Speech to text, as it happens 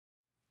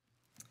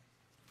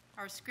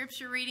Our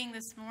scripture reading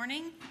this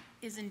morning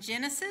is in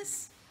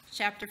Genesis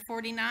chapter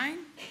 49,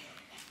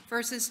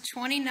 verses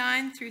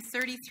 29 through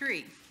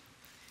 33.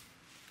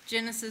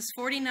 Genesis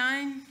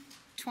 49,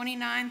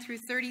 29 through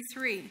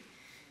 33.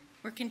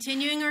 We're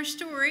continuing our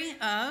story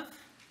of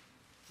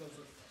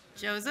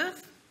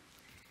Joseph.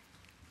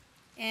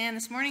 And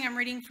this morning I'm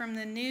reading from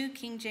the New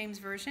King James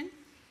Version.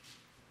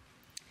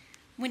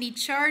 When he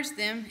charged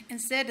them and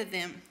said to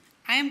them,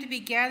 I am to be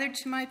gathered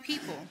to my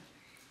people.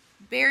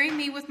 Bury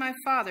me with my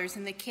fathers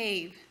in the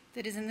cave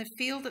that is in the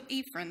field of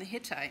Ephron the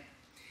Hittite,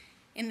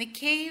 in the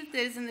cave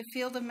that is in the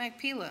field of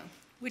Machpelah,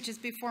 which is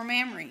before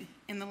Mamre,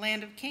 in the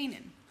land of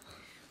Canaan,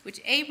 which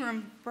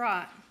Abram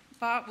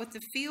bought with the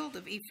field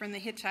of Ephron the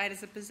Hittite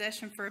as a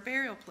possession for a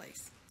burial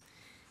place.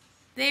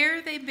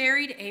 There they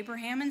buried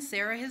Abraham and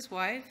Sarah his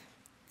wife.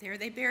 There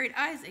they buried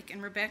Isaac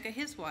and Rebekah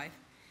his wife.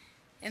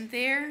 And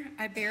there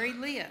I buried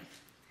Leah.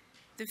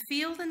 The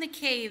field and the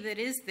cave that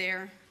is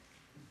there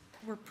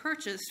were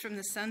purchased from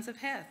the sons of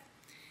Heth.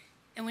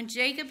 And when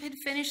Jacob had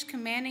finished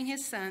commanding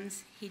his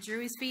sons, he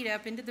drew his feet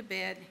up into the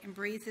bed and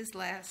breathed his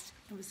last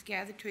and was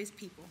gathered to his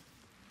people.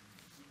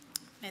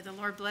 May the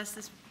Lord bless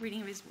this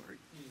reading of his word.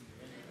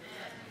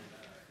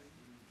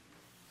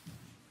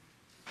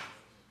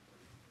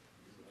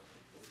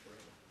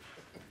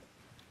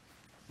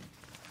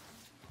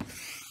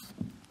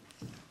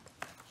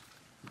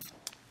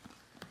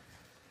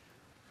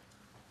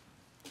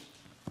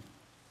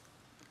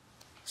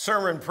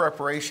 Sermon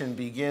preparation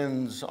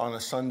begins on a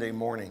Sunday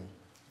morning,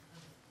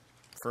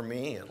 for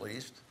me at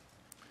least.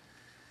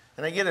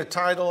 And I get a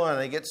title and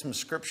I get some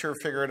scripture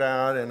figured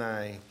out and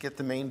I get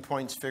the main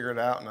points figured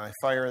out and I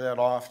fire that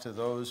off to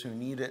those who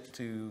need it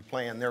to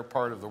plan their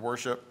part of the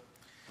worship.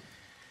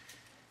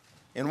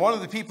 And one of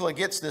the people that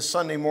gets this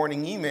Sunday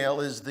morning email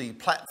is the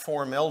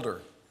platform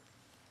elder.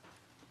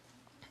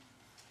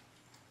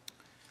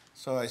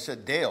 So I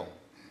said, Dale,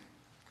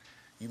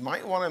 you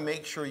might want to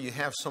make sure you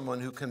have someone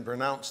who can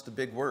pronounce the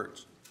big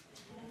words.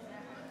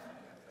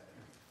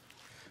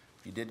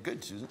 You did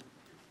good, Susan.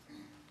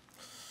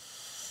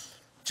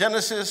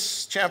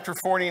 Genesis chapter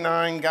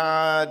 49,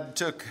 God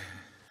took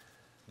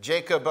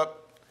Jacob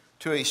up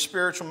to a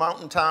spiritual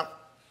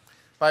mountaintop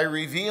by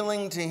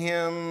revealing to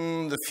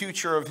him the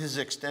future of his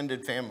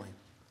extended family.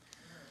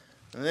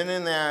 And then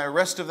in the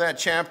rest of that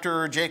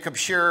chapter, Jacob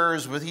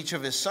shares with each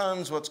of his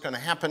sons what's going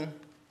to happen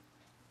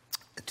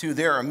to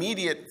their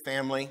immediate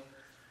family.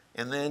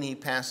 And then he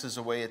passes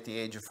away at the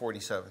age of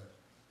 47.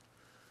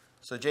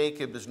 So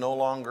Jacob is no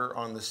longer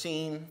on the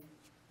scene,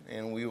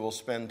 and we will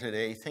spend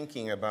today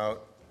thinking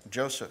about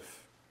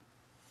Joseph.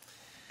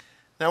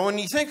 Now, when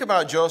you think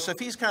about Joseph,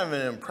 he's kind of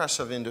an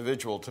impressive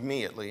individual, to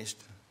me at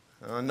least.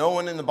 No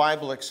one in the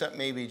Bible, except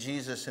maybe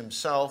Jesus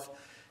himself,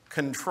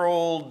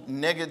 controlled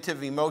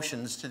negative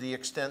emotions to the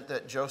extent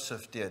that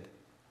Joseph did.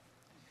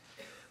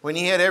 When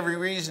he had every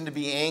reason to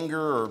be angry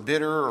or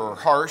bitter or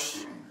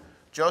harsh,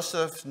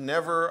 Joseph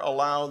never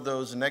allowed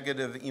those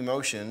negative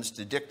emotions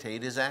to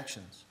dictate his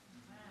actions.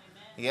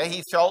 Yeah,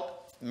 he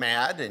felt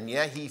mad, and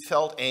yeah, he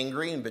felt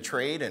angry and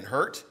betrayed and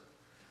hurt,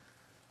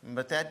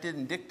 but that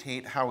didn't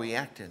dictate how he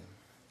acted.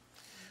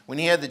 When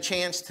he had the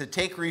chance to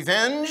take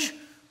revenge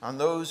on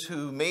those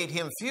who made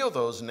him feel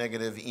those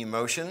negative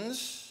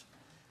emotions,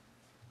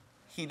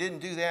 he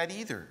didn't do that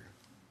either.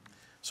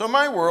 So in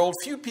my world,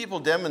 few people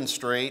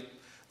demonstrate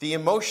the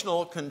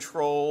emotional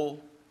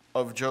control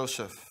of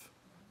Joseph.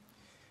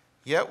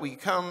 Yet we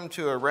come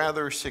to a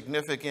rather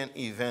significant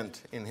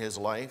event in his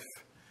life.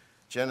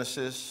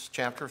 Genesis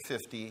chapter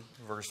 50,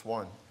 verse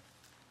 1.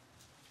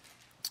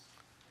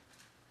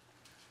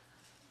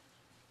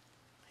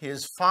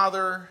 His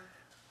father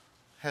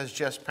has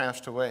just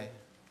passed away.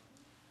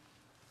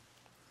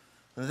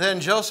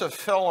 Then Joseph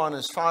fell on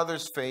his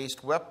father's face,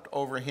 wept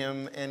over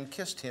him, and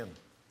kissed him.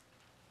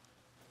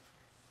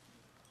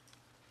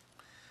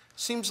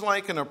 Seems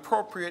like an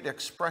appropriate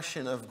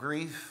expression of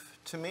grief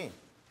to me.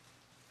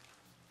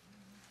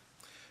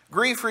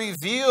 Grief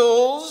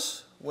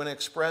reveals, when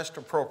expressed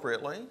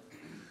appropriately,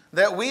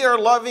 that we are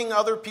loving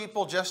other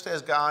people just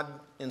as God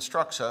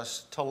instructs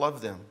us to love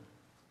them.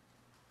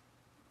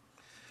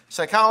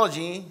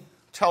 Psychology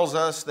tells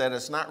us that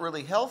it's not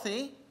really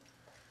healthy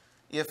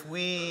if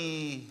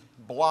we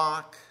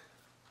block,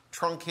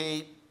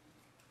 truncate,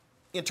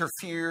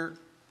 interfere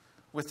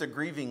with the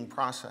grieving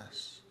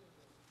process.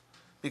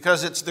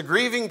 Because it's the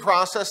grieving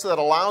process that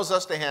allows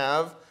us to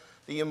have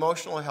the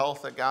emotional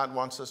health that God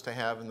wants us to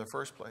have in the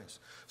first place.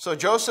 So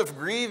Joseph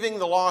grieving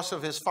the loss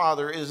of his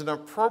father is an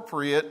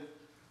appropriate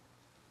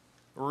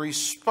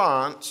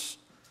response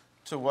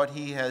to what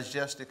he has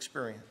just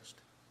experienced.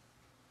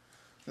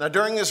 Now,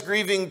 during this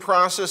grieving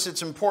process,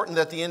 it's important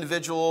that the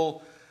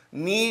individual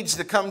needs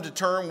to come to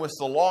terms with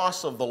the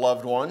loss of the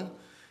loved one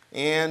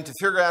and to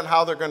figure out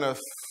how they're going to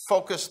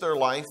focus their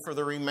life for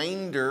the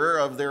remainder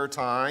of their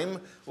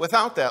time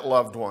without that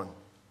loved one.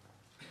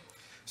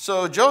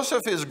 So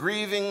Joseph is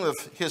grieving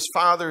his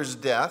father's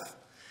death,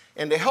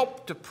 and to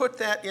help to put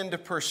that into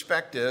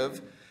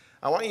perspective,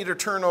 I want you to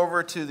turn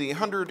over to the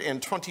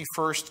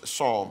 121st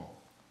Psalm.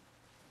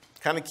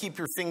 Kind of keep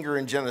your finger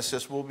in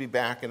Genesis. We'll be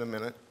back in a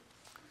minute.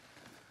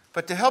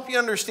 But to help you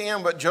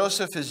understand what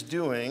Joseph is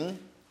doing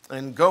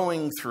and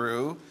going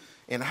through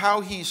and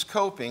how he's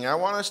coping, I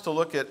want us to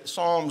look at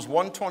Psalms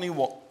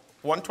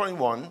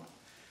 121,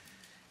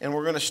 and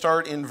we're going to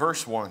start in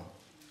verse 1.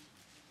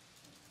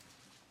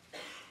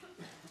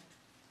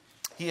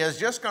 He has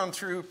just gone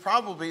through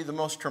probably the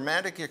most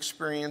traumatic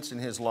experience in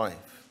his life.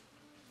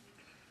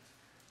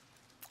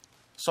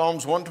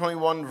 Psalms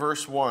 121,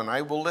 verse 1,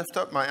 I will lift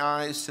up my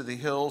eyes to the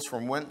hills,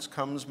 from whence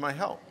comes my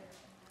help.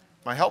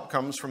 My help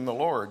comes from the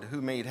Lord, who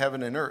made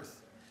heaven and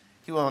earth.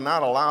 He will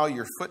not allow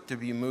your foot to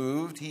be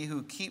moved. He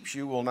who keeps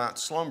you will not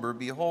slumber.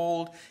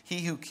 Behold,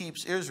 he who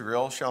keeps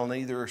Israel shall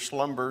neither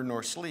slumber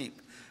nor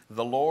sleep.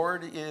 The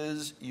Lord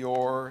is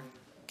your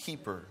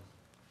keeper.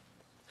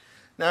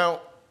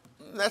 Now,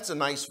 that's a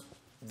nice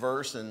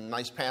verse and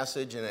nice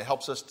passage, and it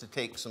helps us to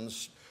take some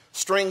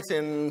strength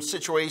in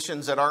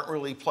situations that aren't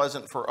really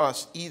pleasant for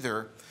us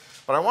either.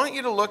 But I want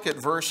you to look at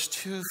verse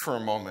 2 for a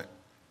moment.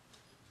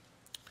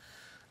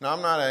 Now,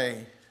 I'm not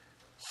a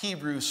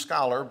Hebrew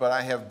scholar, but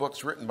I have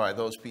books written by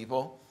those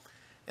people.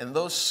 And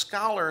those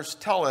scholars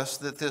tell us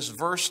that this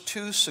verse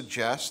 2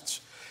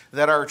 suggests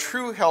that our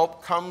true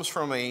help comes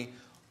from an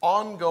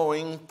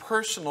ongoing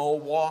personal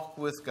walk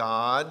with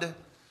God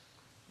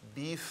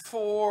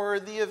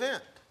before the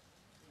event.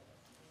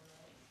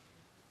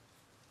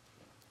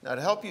 Now,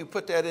 to help you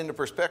put that into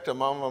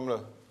perspective, I'm going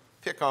to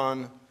pick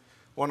on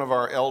one of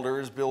our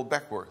elders, Bill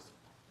Beckworth.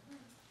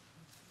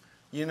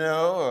 You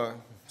know,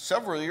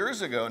 several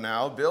years ago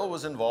now, Bill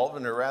was involved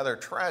in a rather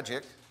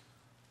tragic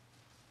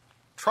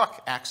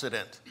truck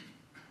accident.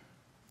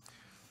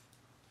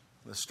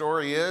 The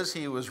story is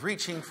he was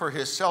reaching for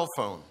his cell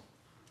phone,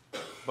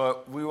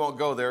 but we won't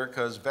go there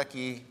because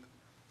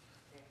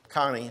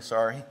Connie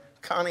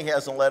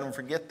hasn't let him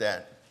forget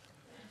that.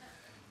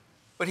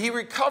 But he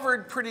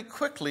recovered pretty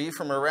quickly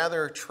from a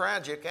rather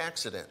tragic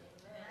accident.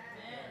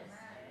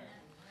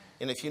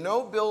 And if you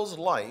know Bill's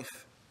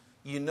life,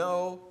 you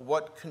know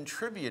what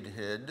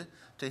contributed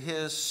to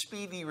his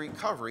speedy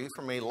recovery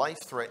from a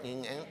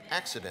life-threatening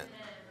accident.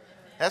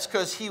 That's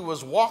because he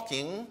was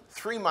walking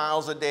 3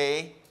 miles a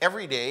day,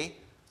 every day,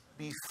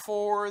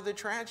 before the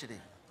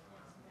tragedy.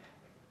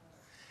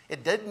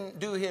 It didn't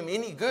do him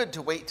any good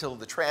to wait till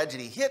the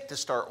tragedy hit to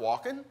start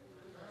walking.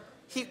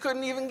 He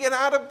couldn't even get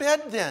out of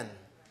bed then.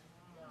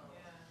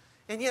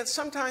 And yet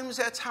sometimes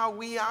that's how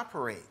we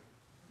operate.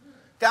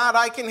 God,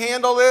 I can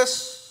handle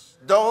this.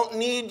 Don't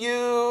need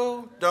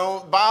you.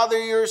 Don't bother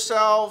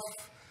yourself.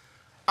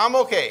 I'm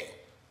okay.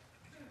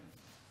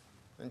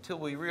 Until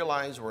we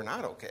realize we're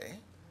not okay.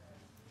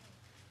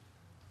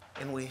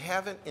 And we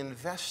haven't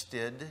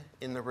invested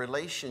in the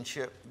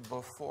relationship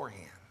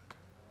beforehand.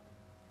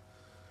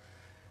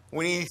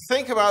 When you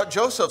think about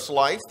Joseph's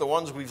life, the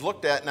ones we've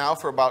looked at now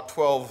for about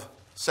 12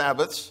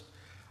 Sabbaths,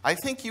 I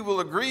think you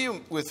will agree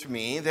with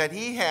me that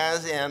he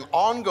has an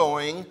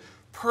ongoing,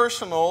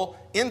 personal,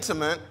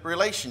 intimate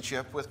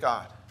relationship with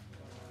God.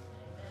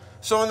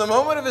 So in the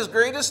moment of his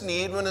greatest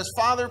need, when his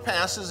father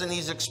passes and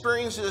he's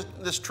experiencing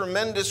this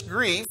tremendous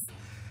grief,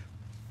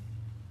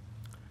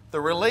 the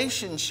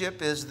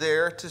relationship is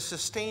there to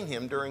sustain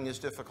him during his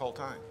difficult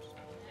times.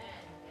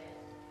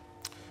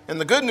 And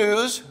the good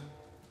news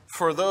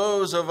for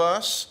those of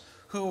us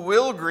who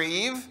will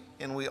grieve,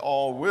 and we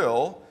all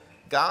will,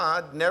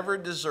 God never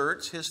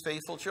deserts his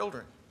faithful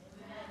children.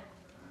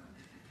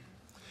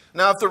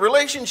 Now, if the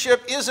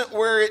relationship isn't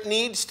where it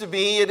needs to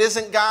be, it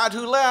isn't God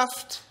who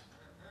left.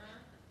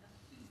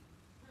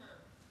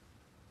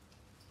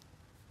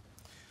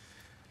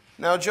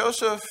 Now,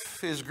 Joseph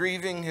is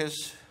grieving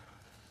his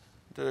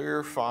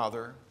dear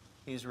father.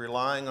 He's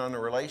relying on a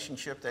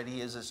relationship that he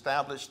has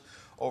established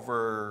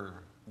over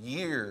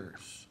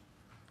years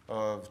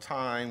of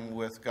time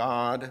with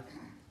God.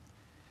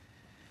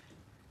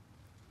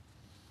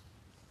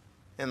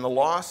 And the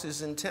loss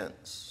is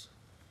intense.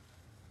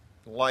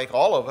 Like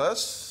all of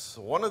us,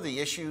 one of the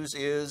issues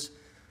is,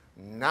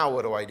 now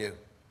what do I do?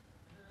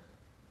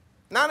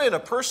 Not in a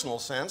personal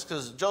sense,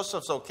 because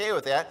Joseph's okay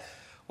with that.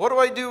 What do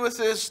I do with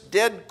this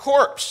dead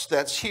corpse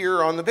that's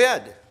here on the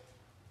bed?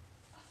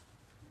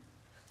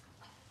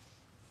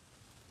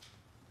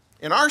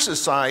 In our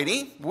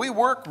society, we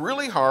work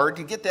really hard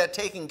to get that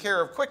taken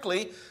care of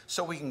quickly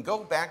so we can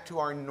go back to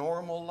our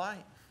normal life.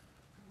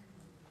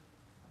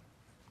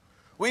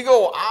 We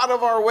go out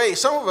of our way.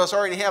 Some of us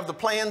already have the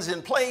plans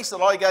in place that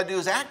all you got to do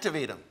is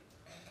activate them.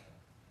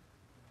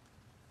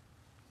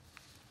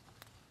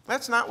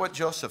 That's not what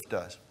Joseph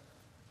does.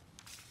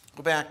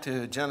 Go back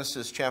to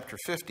Genesis chapter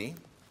 50,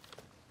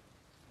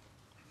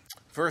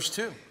 verse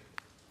 2.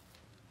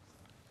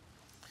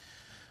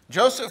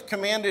 Joseph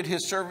commanded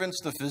his servants,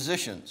 the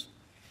physicians,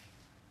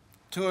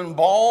 to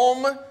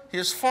embalm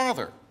his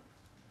father.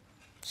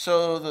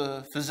 So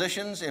the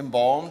physicians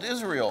embalmed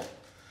Israel.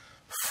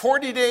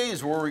 40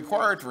 days were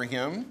required for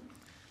him,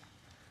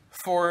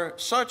 for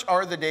such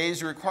are the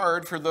days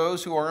required for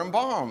those who are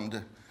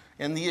embalmed.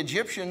 And the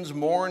Egyptians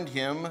mourned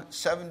him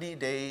 70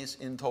 days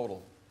in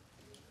total.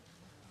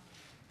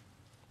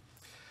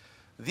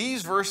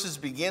 these verses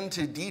begin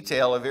to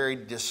detail a very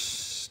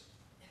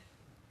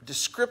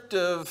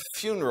descriptive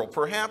funeral,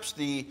 perhaps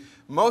the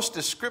most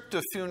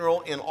descriptive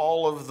funeral in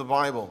all of the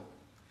Bible.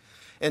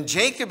 And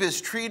Jacob is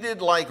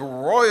treated like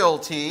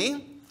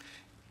royalty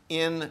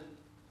in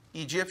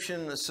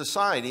Egyptian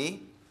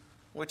society,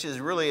 which is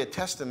really a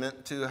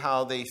testament to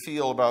how they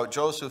feel about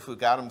Joseph, who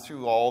got him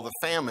through all the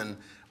famine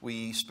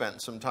we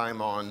spent some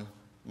time on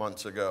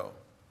months ago.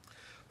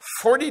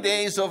 40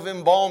 days of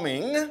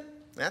embalming,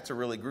 that's a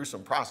really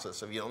gruesome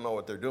process if you don't know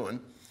what they're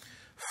doing,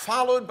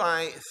 followed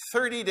by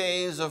 30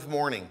 days of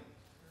mourning.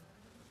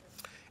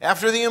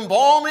 After the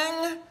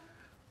embalming,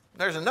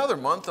 there's another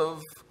month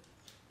of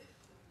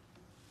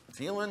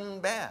feeling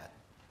bad.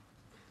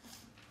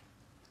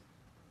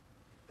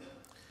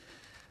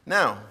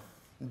 Now,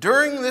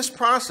 during this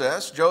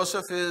process,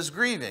 Joseph is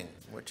grieving,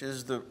 which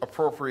is the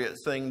appropriate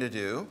thing to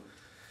do.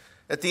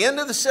 At the end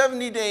of the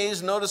 70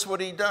 days, notice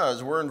what he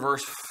does. We're in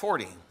verse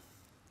 40.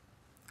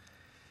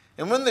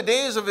 And when the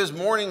days of his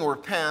mourning were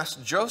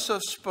past,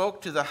 Joseph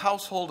spoke to the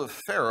household of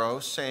Pharaoh,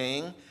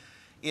 saying,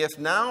 "If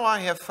now I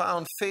have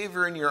found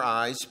favor in your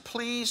eyes,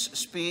 please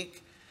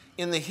speak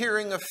in the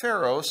hearing of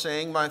Pharaoh,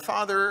 saying, my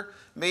father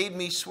made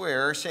me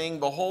swear, saying,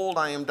 behold,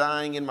 I am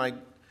dying in my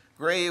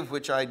grave,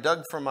 which I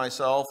dug for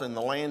myself in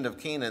the land of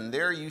Canaan.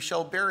 There you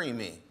shall bury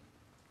me."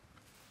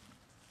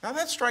 Now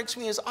that strikes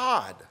me as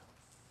odd.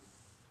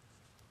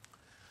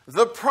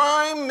 The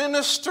prime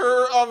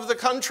minister of the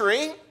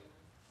country,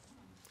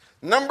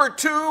 number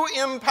 2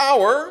 in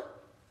power,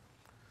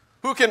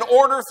 who can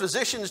order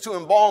physicians to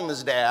embalm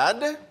his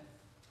dad,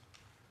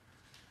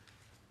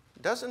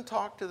 doesn't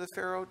talk to the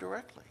Pharaoh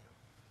directly.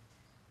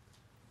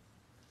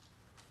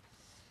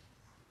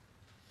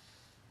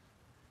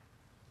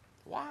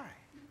 Why?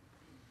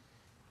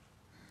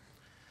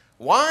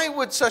 Why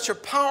would such a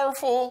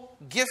powerful,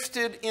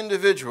 gifted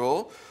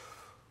individual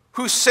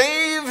who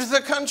saved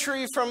the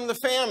country from the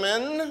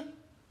famine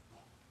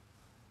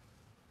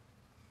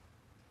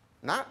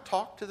not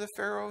talk to the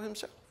Pharaoh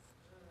himself?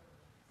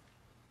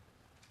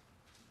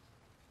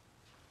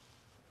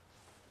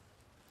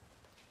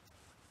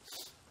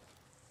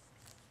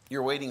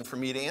 You're waiting for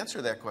me to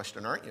answer that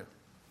question, aren't you?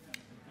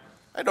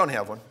 I don't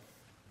have one.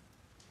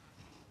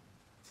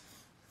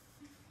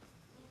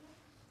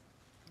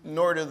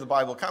 Nor do the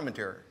Bible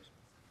commentaries.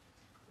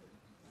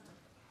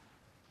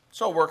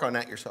 So work on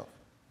that yourself.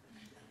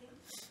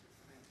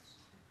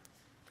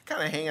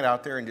 Kind of hang it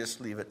out there and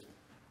just leave it.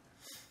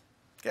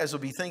 You guys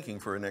will be thinking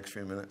for the next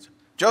few minutes.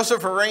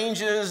 Joseph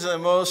arranges the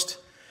most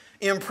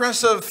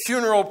impressive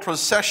funeral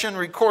procession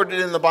recorded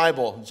in the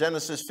Bible.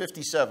 Genesis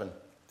 50,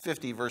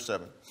 verse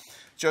 7.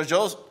 So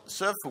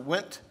Joseph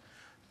went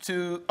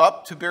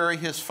up to bury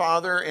his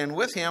father, and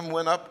with him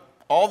went up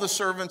all the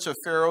servants of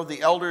Pharaoh,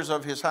 the elders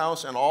of his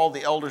house, and all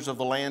the elders of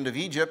the land of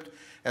Egypt,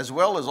 as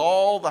well as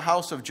all the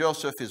house of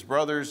Joseph, his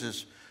brothers,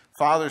 his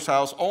father's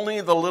house.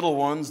 Only the little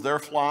ones, their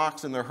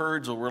flocks and their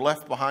herds, were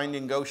left behind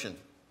in Goshen.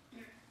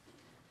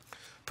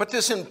 Put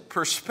this in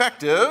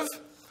perspective.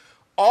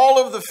 All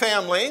of the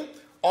family,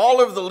 all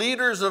of the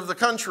leaders of the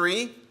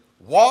country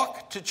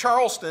walked to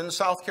Charleston,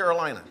 South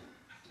Carolina.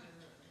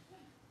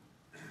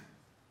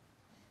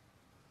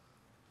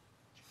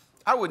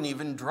 I wouldn't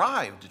even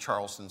drive to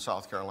Charleston,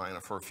 South Carolina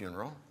for a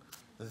funeral.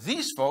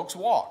 These folks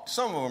walked.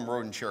 Some of them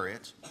rode in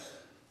chariots.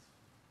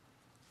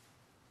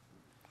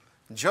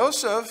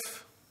 Joseph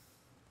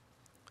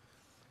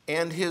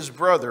and his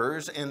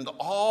brothers and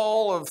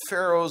all of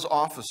Pharaoh's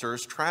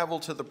officers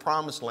traveled to the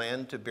promised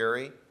land to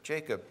bury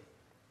Jacob.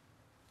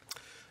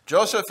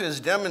 Joseph is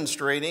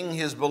demonstrating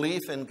his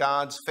belief in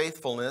God's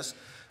faithfulness,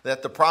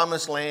 that the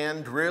promised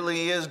land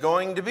really is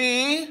going to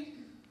be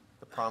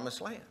the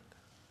promised land.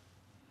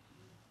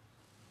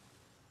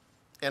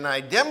 And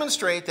I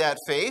demonstrate that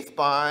faith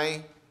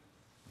by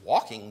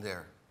walking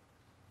there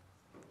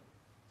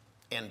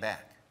and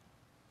back.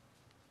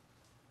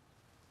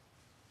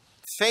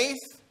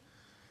 Faith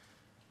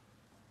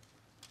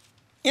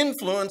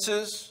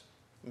influences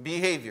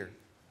behavior.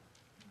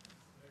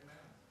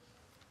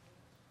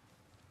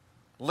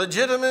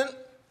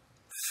 Legitimate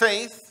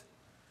faith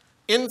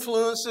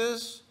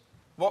influences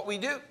what we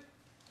do.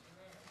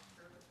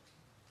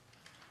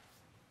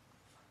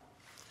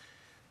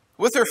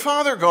 With their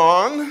father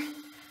gone,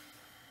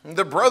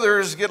 the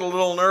brothers get a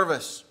little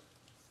nervous.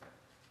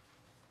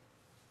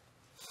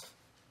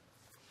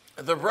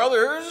 The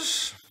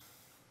brothers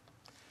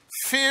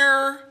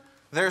fear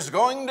there's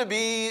going to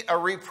be a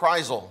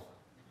reprisal.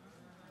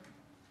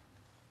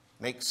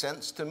 Makes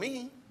sense to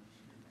me.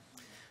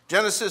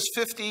 Genesis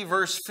 50,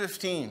 verse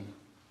 15.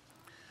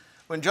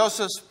 When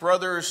Joseph's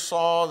brothers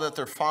saw that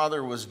their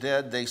father was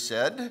dead, they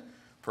said,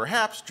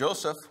 "Perhaps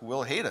Joseph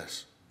will hate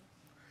us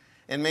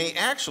and may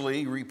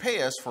actually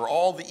repay us for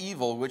all the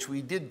evil which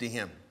we did to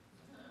him."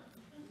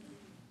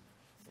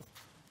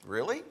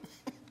 Really?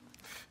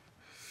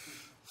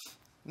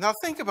 Now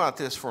think about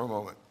this for a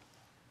moment.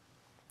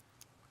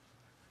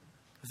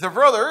 The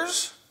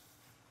brothers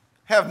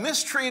have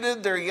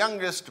mistreated their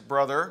youngest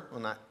brother,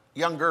 well, not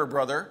younger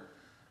brother,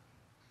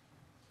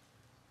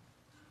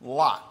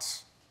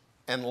 lots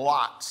and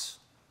lots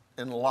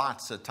and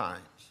lots of times.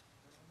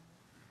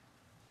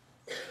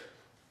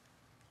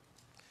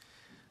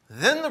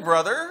 Then the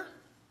brother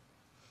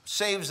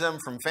saves them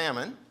from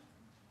famine.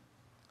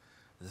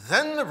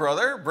 Then the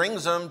brother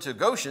brings them to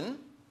Goshen.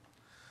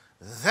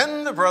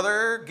 Then the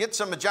brother gets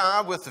them a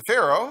job with the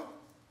Pharaoh.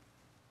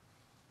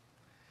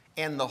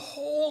 And the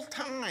whole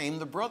time,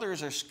 the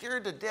brothers are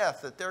scared to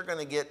death that they're going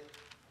to get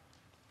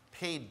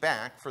paid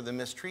back for the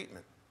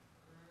mistreatment.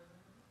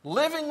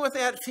 Living with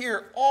that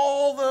fear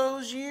all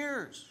those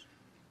years.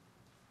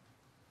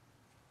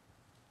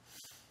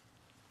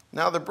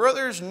 Now, the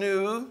brothers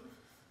knew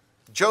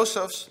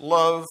Joseph's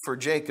love for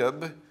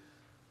Jacob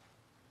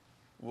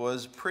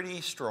was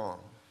pretty strong.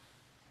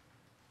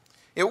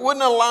 It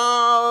wouldn't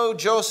allow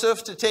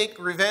Joseph to take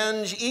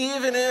revenge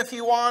even if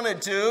he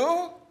wanted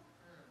to,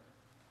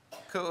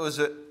 because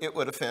it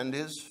would offend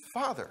his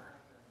father.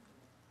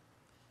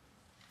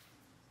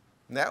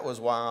 And that was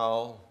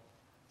while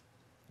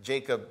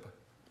Jacob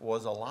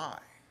was alive.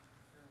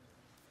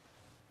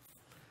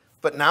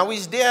 But now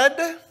he's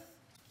dead.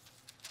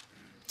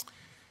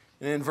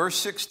 And in verse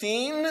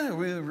 16,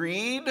 we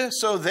read,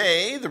 "So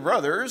they, the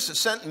brothers,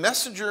 sent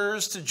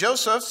messengers to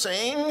Joseph,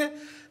 saying,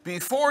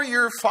 'Before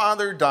your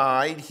father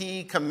died,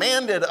 he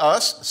commanded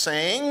us,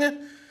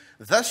 saying,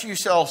 Thus you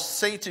shall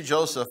say to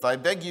Joseph, I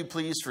beg you,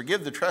 please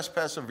forgive the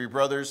trespass of your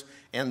brothers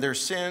and their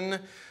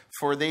sin,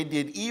 for they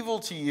did evil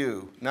to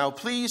you. Now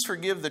please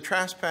forgive the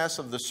trespass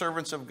of the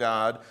servants of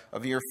God,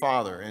 of your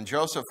father.' And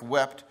Joseph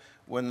wept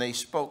when they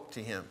spoke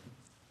to him."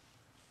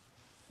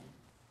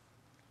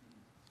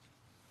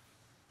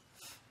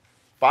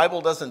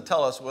 Bible doesn't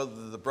tell us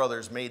whether the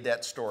brothers made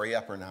that story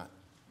up or not.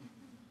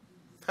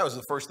 That was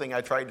the first thing I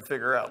tried to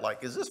figure out.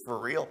 Like, is this for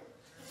real?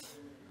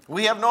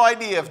 We have no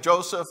idea if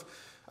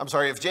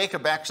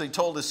Jacob actually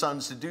told his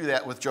sons to do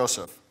that with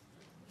Joseph.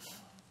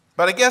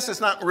 But I guess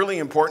it's not really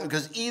important,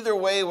 because either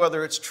way,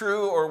 whether it's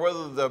true or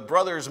whether the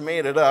brothers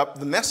made it up,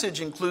 the message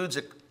includes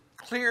a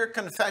clear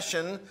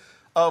confession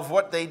of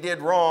what they did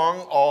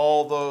wrong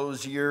all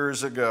those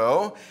years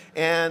ago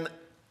and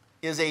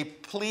is a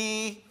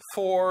plea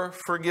for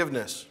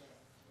forgiveness.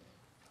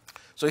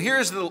 So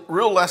here's the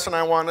real lesson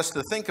I want us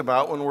to think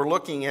about when we're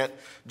looking at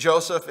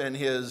Joseph and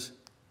his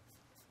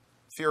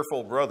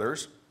fearful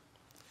brothers.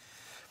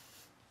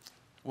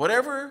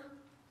 Whatever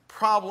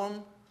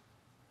problem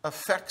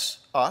affects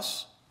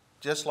us,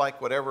 just like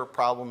whatever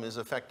problem is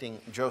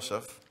affecting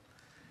Joseph,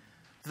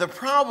 the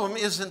problem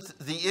isn't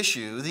the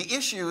issue. The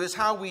issue is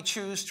how we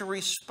choose to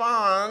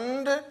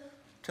respond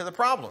to the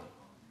problem.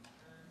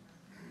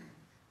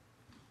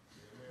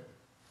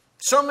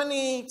 So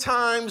many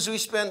times we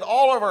spend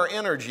all of our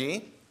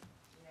energy.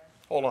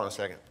 Hold on a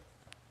second.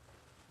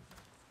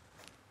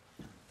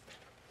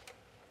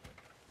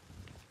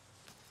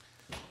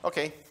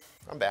 Okay,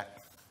 I'm back.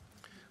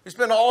 We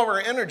spend all of our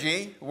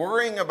energy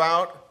worrying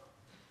about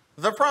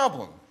the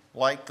problem,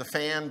 like the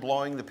fan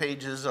blowing the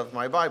pages of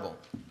my Bible.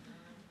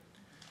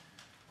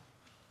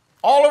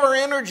 All of our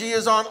energy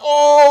is on,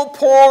 oh,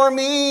 poor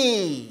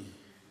me.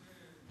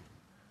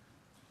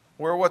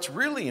 Where what's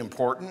really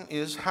important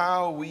is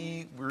how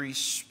we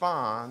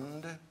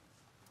respond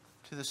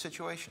to the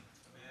situation.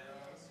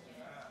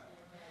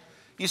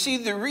 You see,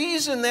 the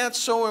reason that's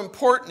so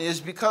important is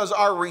because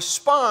our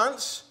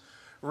response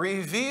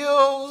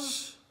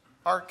reveals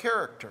our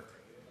character.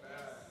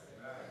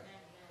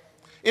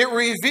 It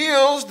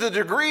reveals the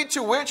degree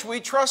to which we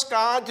trust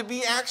God to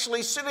be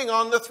actually sitting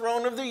on the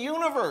throne of the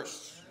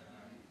universe.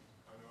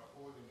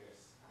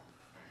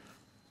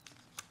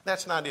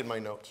 That's not in my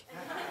notes.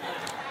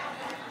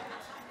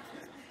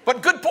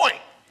 But good point.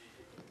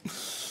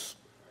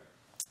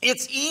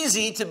 It's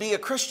easy to be a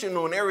Christian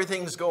when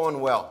everything's going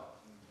well.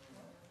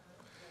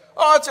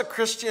 Oh, it's a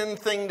Christian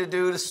thing to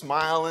do to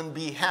smile and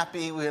be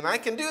happy. And I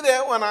can do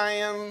that when I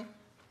am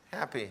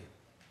happy.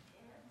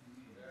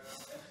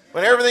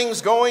 When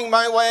everything's going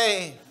my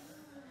way.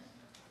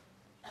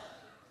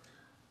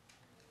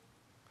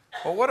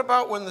 Well, what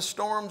about when the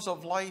storms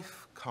of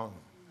life come?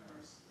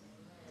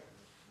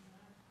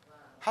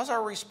 How's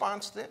our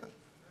response then?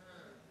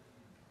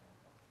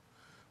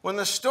 When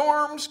the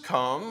storms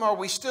come, are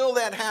we still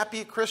that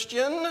happy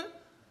Christian?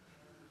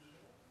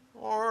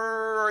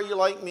 Or are you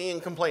like me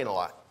and complain a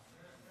lot?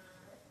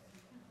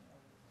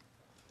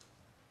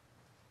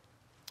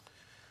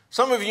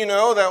 Some of you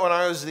know that when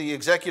I was the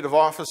executive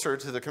officer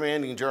to the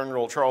commanding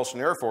general at Charleston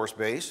Air Force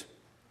Base,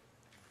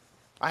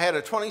 I had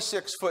a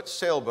 26-foot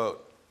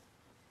sailboat.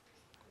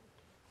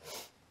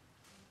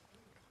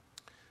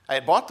 I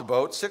had bought the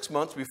boat 6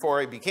 months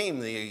before I became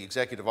the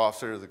executive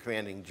officer of the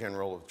commanding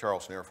general of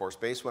Charleston Air Force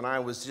Base, when I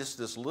was just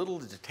this little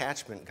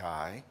detachment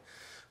guy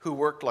who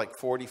worked like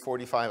 40,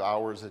 45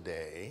 hours a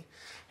day,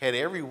 had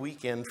every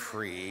weekend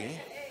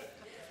free,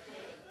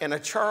 and a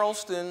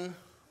Charleston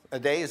a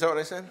day, is that what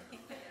I said?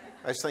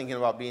 I was thinking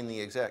about being the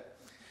exec.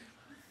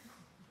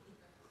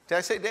 Did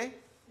I say day?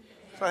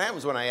 That's what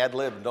happens when I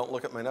ad-lib and don't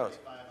look at my notes.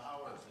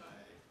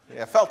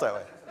 Yeah, I felt that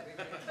way.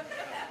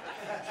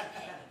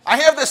 I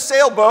have this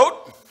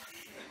sailboat.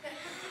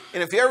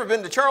 And if you've ever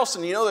been to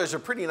Charleston, you know there's a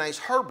pretty nice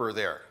harbor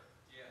there.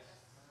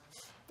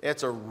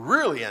 It's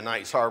really a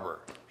nice harbor.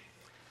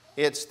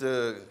 It's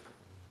the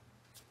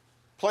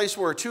place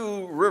where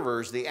two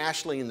rivers, the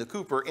Ashley and the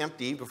Cooper,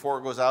 empty before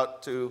it goes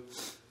out to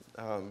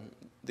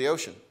the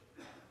ocean.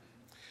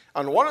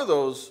 On one of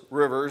those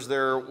rivers,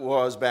 there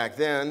was back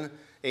then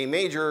a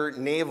major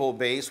naval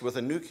base with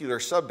a nuclear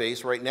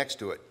subbase right next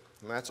to it.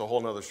 And that's a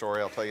whole other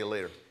story I'll tell you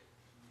later.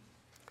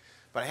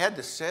 But I had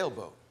this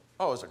sailboat.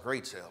 Oh, it was a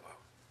great sailboat.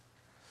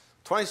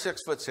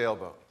 26-foot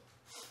sailboat.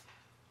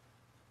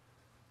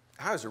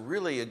 I was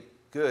really a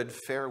good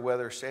fair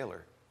weather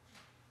sailor.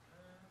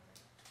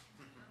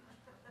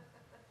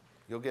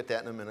 You'll get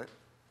that in a minute.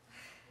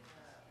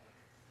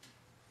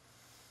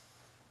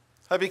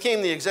 I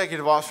became the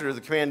executive officer of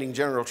the commanding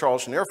General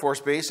Charleston Air Force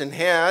Base and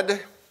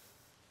had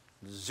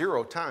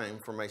zero time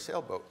for my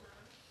sailboat.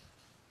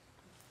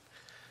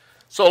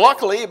 So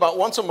luckily, about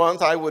once a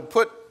month, I would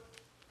put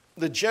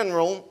the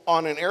general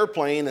on an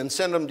airplane and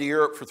send him to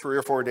Europe for 3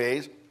 or 4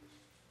 days,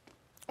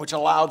 which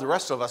allowed the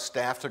rest of us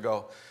staff to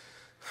go,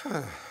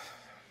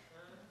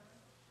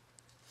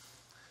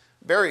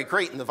 Barry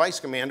Creighton, the vice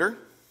commander,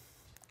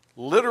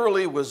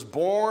 literally was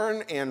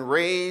born and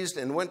raised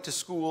and went to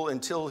school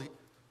until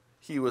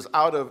he was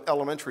out of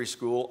elementary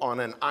school on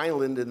an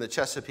island in the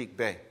Chesapeake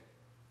Bay,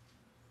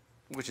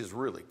 which is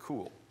really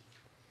cool.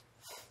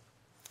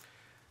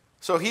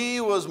 So he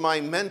was my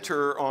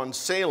mentor on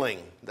sailing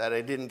that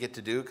I didn't get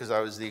to do because I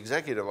was the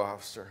executive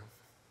officer.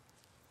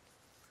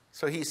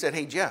 So he said,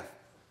 hey, Jeff,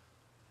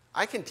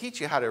 I can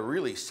teach you how to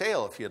really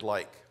sail if you'd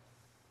like.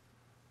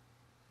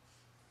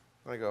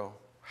 I go,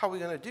 how are we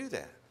going to do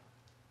that?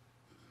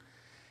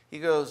 He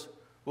goes,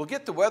 we'll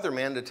get the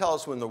weatherman to tell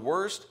us when the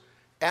worst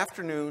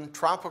afternoon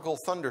tropical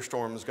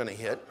thunderstorm is going to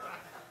hit,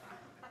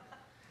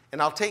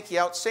 and I'll take you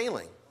out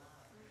sailing.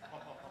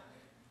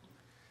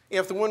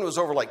 If the wind was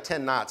over like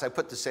 10 knots, I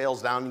put the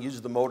sails down and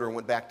used the motor and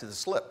went back to the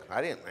slip.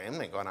 I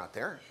ain't going out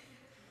there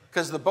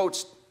because the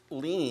boat's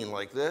lean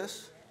like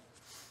this.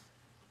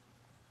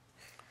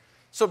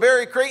 So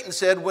Barry Creighton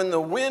said, when the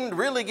wind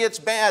really gets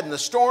bad and the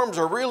storms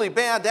are really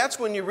bad, that's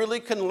when you really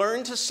can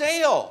learn to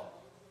sail.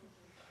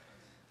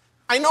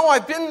 I know,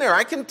 I've been there.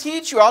 I can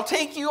teach you. I'll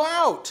take you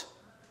out.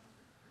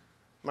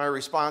 My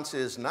response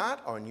is,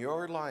 not on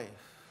your life.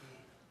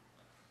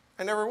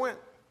 I never went.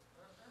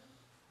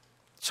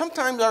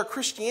 Sometimes our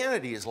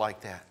Christianity is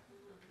like that.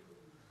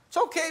 It's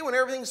okay when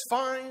everything's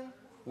fine.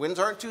 Winds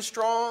aren't too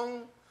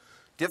strong.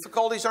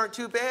 Difficulties aren't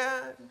too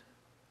bad.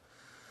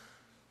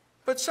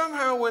 But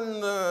somehow when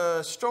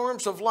the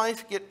storms of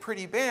life get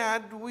pretty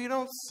bad, we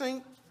don't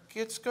think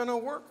it's going to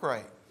work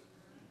right.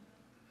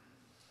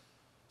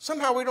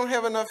 Somehow we don't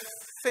have enough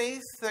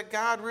faith that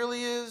God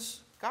really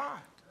is God.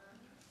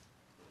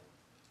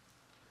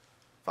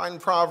 Find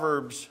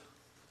Proverbs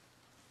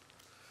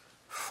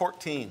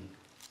 14.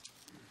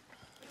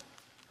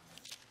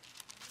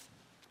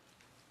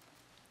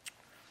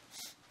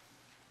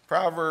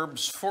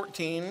 Proverbs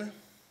 14,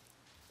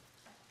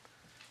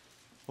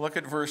 look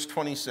at verse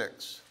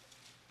 26.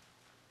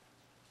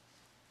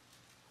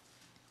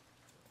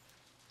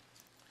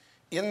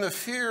 In the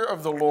fear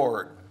of the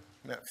Lord,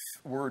 that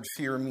word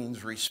fear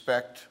means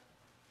respect.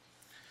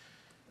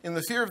 In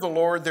the fear of the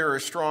Lord there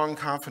is strong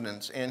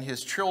confidence, and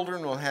his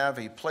children will have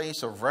a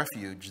place of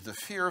refuge. The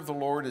fear of the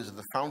Lord is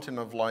the fountain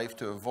of life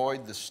to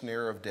avoid the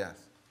snare of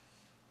death.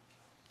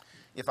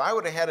 If I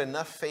would have had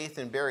enough faith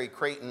in Barry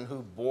Creighton,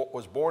 who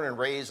was born and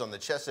raised on the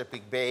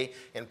Chesapeake Bay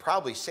and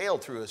probably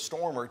sailed through a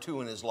storm or two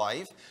in his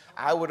life,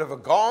 I would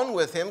have gone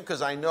with him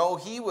because I know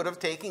he would have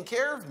taken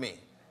care of me.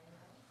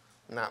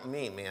 Not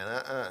me, man.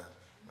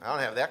 I don't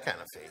have that kind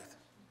of faith.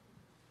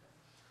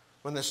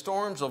 When the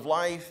storms of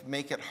life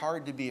make it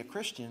hard to be a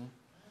Christian,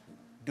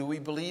 do we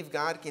believe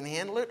God can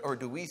handle it, or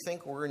do we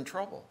think we're in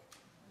trouble?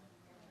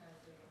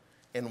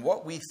 And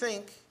what we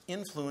think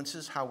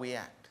influences how we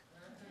act.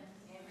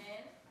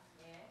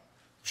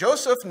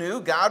 Joseph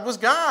knew God was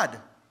God.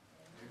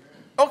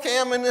 Okay,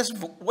 I'm in this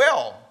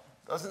well.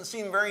 Doesn't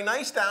seem very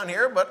nice down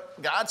here,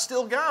 but God's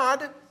still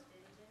God.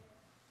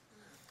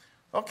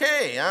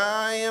 Okay,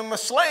 I am a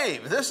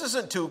slave. This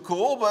isn't too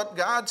cool, but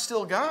God's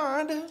still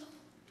God.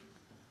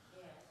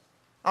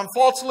 I'm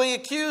falsely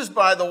accused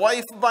by the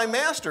wife of my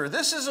master.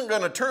 This isn't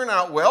going to turn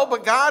out well,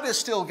 but God is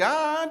still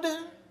God.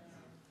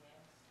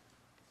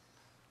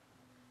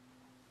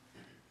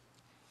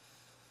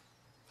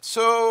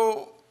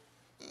 So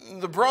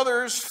the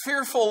brothers,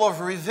 fearful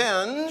of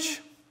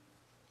revenge,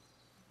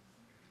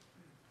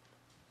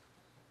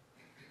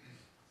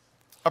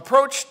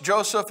 approach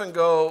Joseph and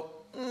go,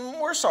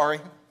 we're sorry.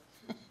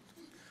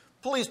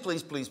 Please,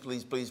 please, please,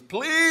 please, please,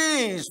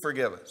 please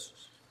forgive us.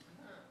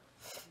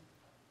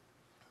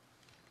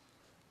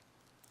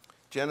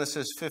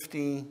 Genesis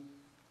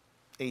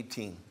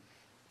 50:18.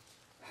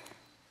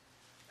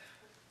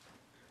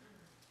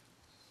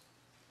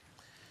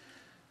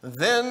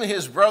 Then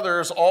his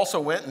brothers also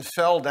went and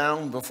fell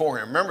down before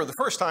him. Remember, the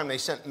first time they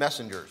sent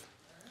messengers.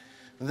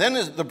 Then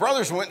the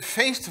brothers went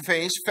face to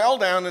face, fell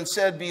down, and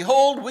said,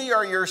 behold, we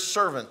are your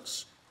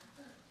servants.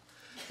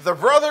 The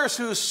brothers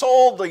who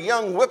sold the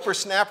young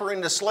whippersnapper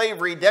into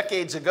slavery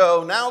decades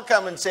ago now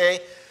come and say,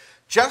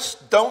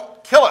 Just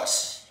don't kill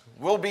us.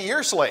 We'll be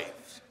your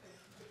slaves.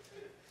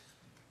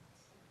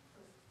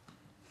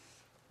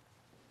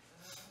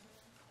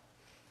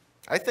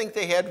 I think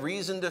they had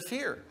reason to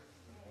fear.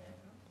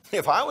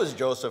 If I was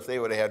Joseph, they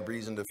would have had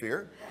reason to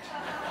fear.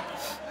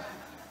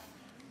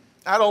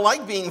 I don't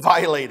like being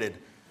violated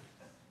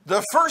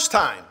the first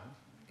time,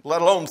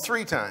 let alone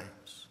 3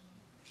 times.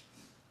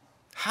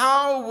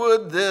 How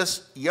would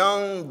this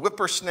young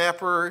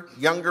whippersnapper,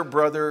 younger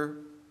brother,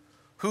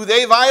 who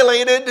they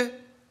violated,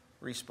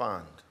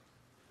 respond?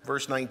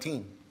 Verse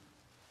 19.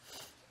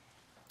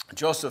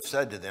 Joseph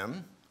said to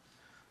them,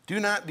 "Do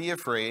not be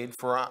afraid,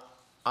 for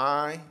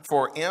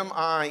am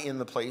I in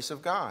the place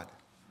of God?"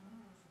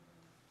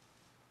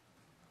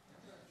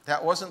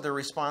 That wasn't the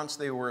response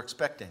they were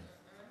expecting.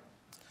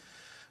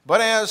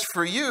 "But as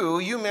for you,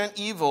 you meant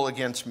evil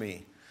against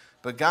me,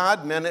 but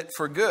God meant it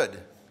for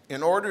good,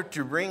 in order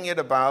to bring it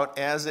about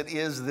as it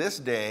is this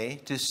day,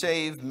 to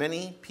save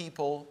many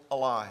people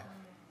alive."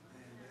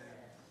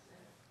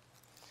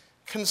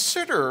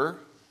 Consider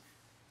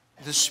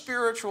the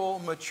spiritual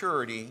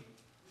maturity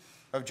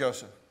of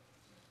Joseph.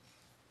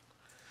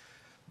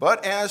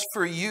 "But as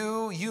for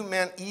you, you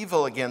meant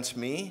evil against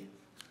me,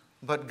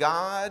 but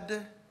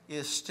God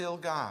is still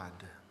God."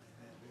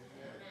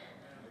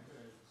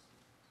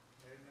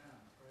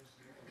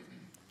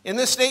 In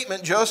this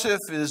statement, Joseph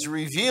is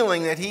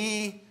revealing that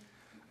he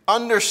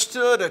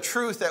understood a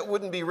truth that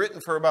wouldn't be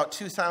written for about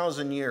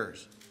 2,000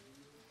 years.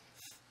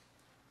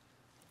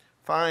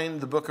 Find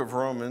the book of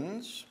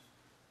Romans,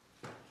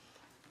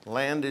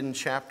 land in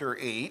chapter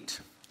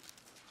 8.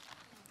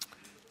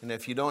 And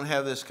if you don't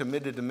have this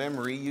committed to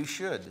memory, you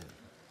should.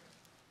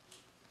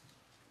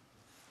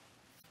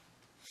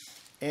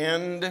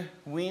 "And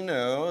we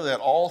know that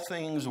all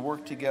things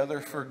work together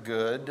for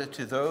good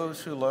to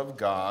those who love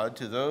God,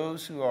 to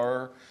those who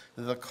are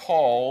the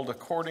called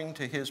according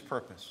to his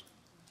purpose."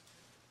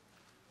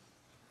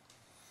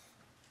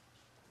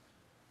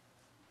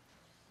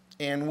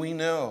 And we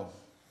know.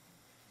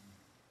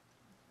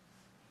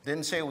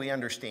 Didn't say we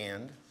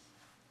understand.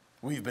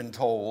 We've been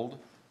told.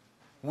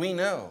 We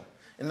know.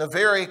 In the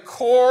very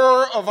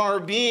core of our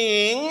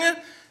being,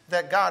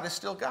 that God is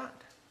still God.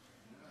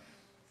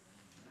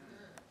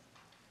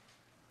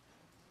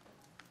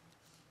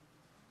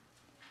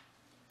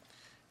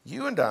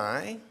 You and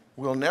I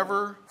will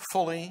never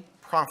fully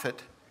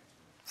profit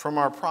from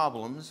our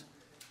problems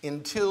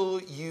until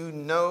you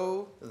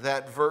know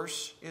that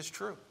verse is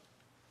true.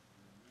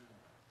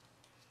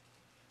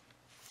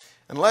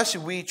 Unless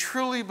we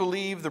truly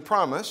believe the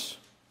promise,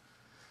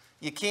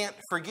 you can't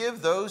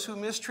forgive those who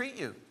mistreat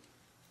you.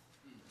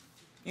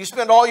 You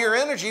spend all your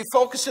energy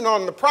focusing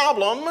on the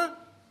problem,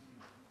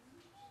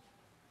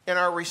 and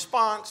our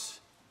response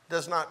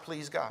does not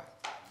please God.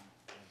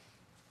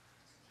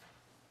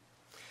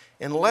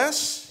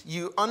 Unless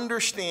you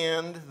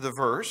understand the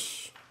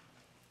verse,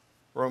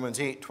 Romans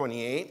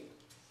 8:28,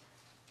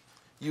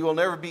 you will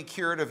never be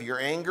cured of your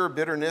anger,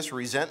 bitterness,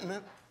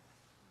 resentment.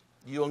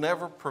 You'll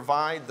never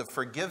provide the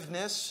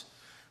forgiveness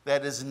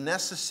that is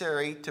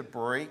necessary to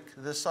break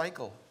the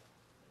cycle.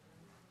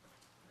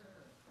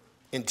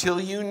 Until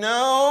you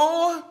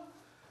know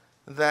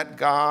that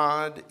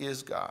God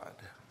is God.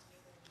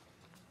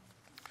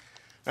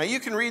 Now you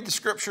can read the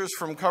scriptures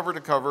from cover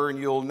to cover and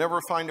you'll never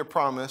find a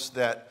promise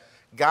that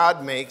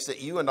God makes that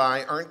you and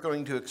I aren't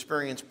going to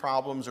experience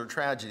problems or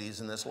tragedies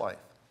in this life.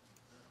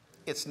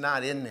 It's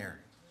not in there.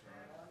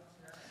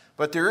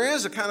 But there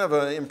is a kind of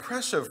an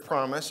impressive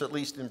promise, at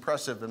least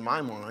impressive in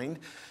my mind,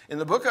 in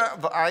the book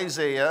of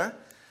Isaiah,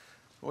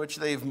 which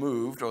they've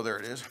moved. Oh, there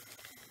it is.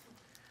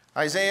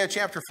 Isaiah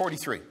chapter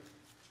 43.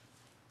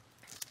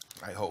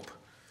 I hope.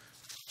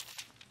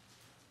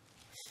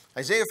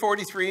 Isaiah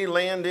 43,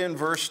 land in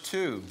verse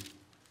 2.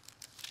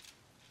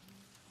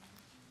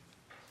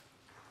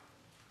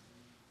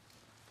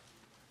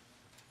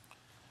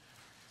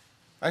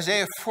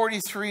 Isaiah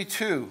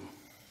 43:2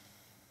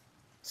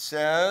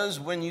 says,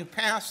 "When you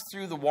pass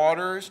through the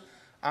waters,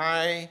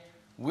 I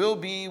will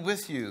be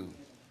with you,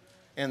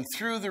 and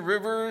through the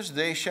rivers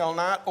they shall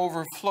not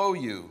overflow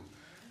you.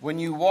 When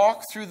you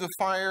walk through the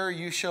fire,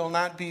 you shall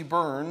not be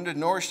burned,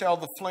 nor shall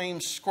the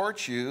flames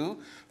scorch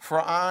you,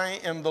 for I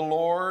am the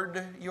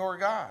Lord your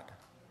God."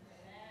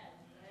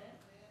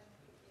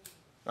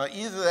 Now,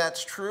 either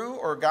that's true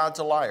or God's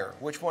a liar.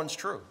 Which one's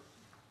true?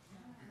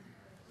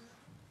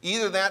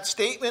 Either that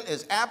statement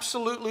is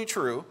absolutely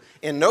true.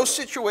 In no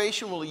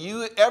situation will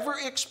you ever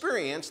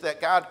experience that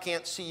God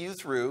can't see you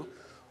through,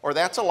 or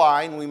that's a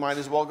lie and we might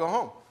as well go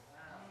home.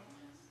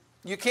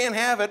 You can't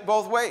have it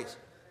both ways.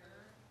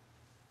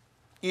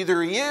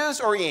 Either he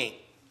is or he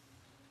ain't.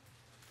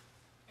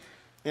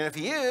 And if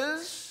he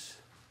is,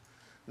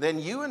 then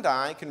you and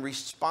I can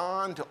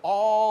respond to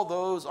all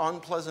those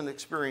unpleasant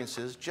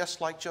experiences just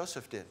like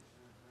Joseph did.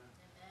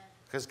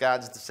 Because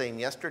God's the same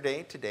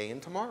yesterday, today,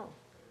 and tomorrow.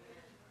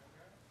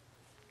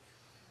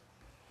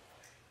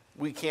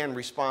 We can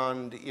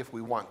respond if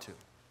we want to.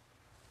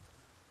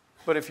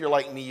 But if you're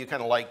like me, you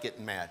kind of like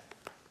getting mad.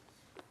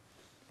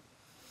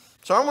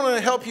 So I'm going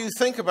to help you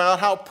think about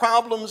how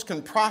problems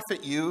can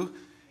profit you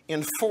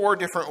in 4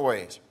 different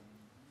ways.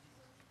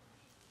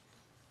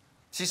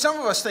 See, some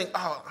of us think,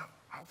 oh,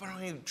 I don't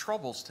have any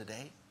troubles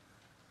today.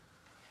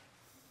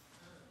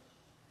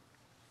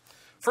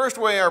 First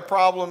way our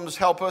problems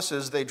help us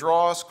is they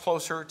draw us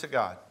closer to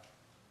God.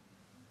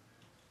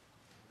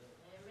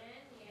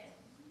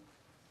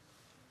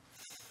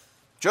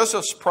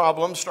 Joseph's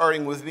problem,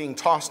 starting with being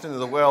tossed into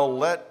the well,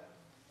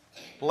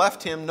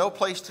 left him no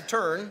place to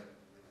turn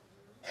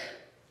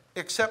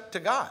except to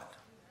God.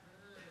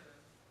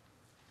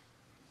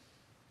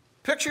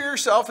 Picture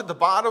yourself at the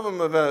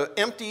bottom of an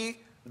empty,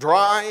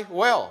 dry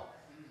well.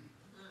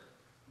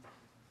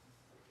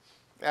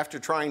 After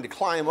trying to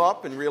climb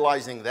up and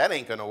realizing that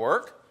ain't going to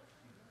work,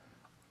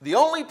 the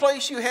only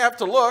place you have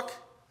to look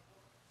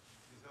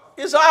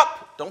is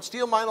up. Don't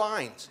steal my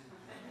lines.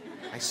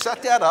 I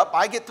set that up.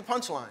 I get the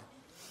punchline.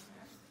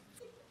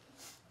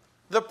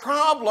 The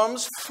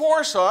problems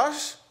force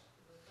us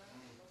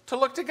to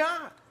look to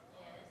God.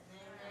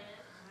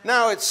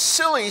 Now, it's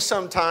silly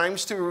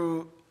sometimes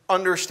to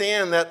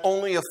understand that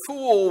only a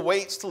fool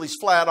waits till he's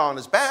flat on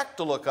his back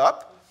to look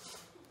up,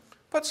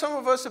 but some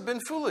of us have been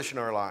foolish in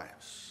our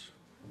lives.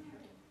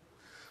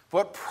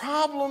 But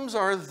problems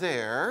are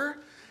there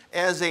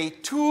as a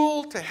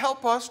tool to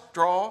help us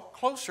draw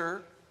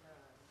closer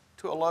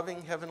to a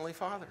loving Heavenly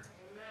Father.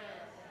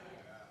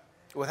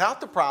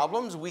 Without the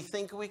problems, we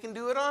think we can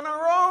do it on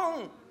our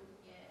own.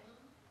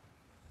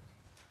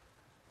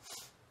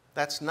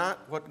 That's not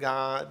what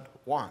God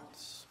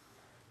wants.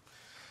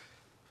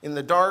 In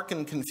the dark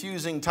and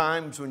confusing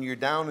times when you're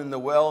down in the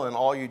well and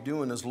all you're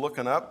doing is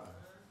looking up,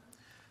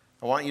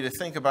 I want you to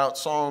think about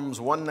Psalms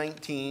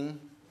 119,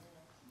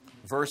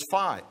 verse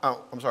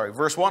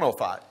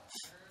 105.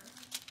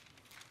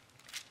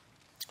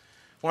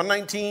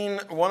 119,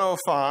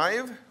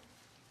 105.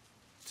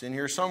 It's in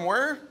here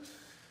somewhere.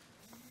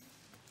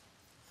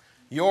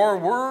 Your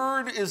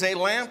word is a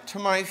lamp to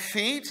my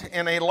feet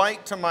and a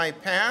light to my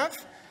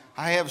path.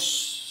 I have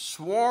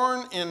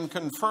sworn and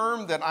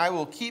confirmed that I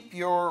will keep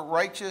your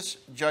righteous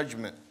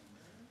judgment.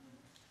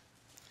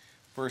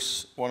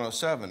 Verse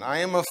 107. I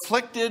am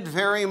afflicted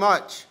very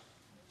much.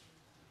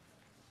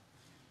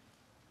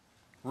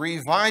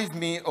 Revive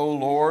me, O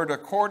Lord,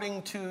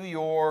 according to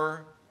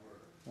your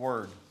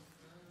word.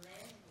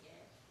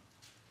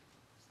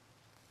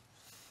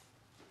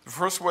 The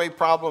first way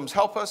problems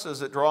help us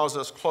is it draws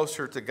us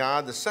closer to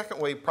God. The second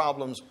way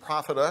problems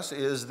profit us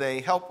is they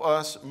help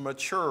us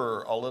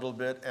mature a little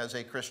bit as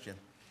a Christian.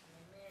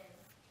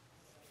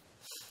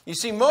 You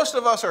see, most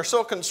of us are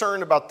so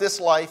concerned about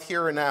this life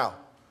here and now.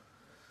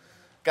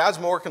 God's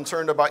more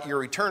concerned about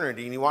your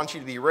eternity, and He wants you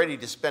to be ready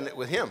to spend it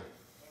with Him.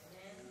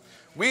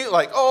 We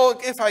like, oh,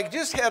 if I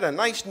just had a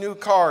nice new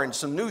car and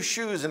some new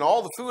shoes and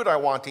all the food I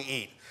want to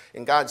eat.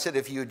 And God said,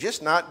 if you would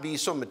just not be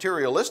so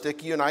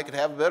materialistic, you and I could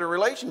have a better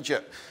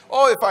relationship.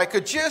 Oh, if I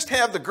could just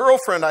have the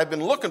girlfriend I've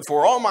been looking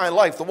for all my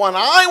life, the one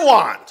I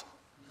want.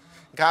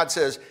 God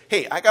says,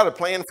 hey, I got a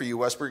plan for you,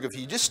 Westberg. If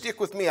you just stick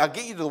with me, I'll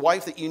get you to the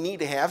wife that you need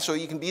to have so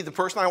you can be the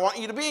person I want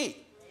you to be.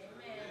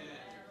 Amen.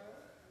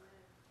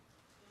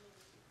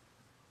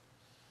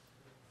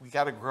 We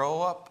got to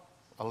grow up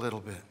a little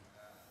bit.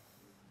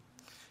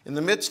 In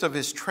the midst of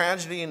his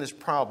tragedy and his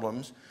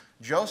problems,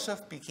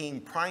 Joseph became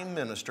prime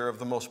minister of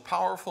the most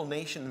powerful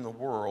nation in the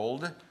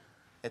world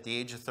at the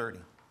age of 30.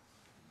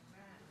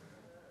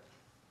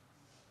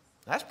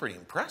 That's pretty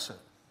impressive.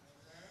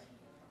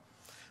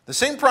 The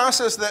same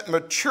process that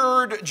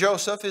matured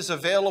Joseph is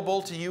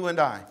available to you and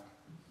I.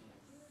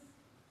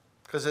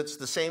 Because it's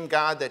the same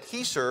God that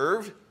he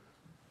served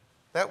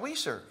that we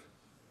serve.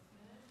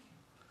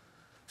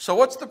 So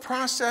what's the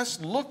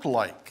process look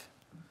like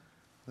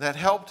that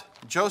helped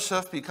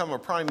Joseph become a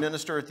prime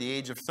minister at the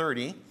age of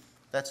 30?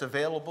 That's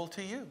available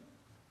to you.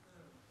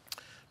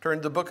 Turn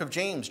to the book of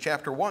James,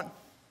 chapter 1.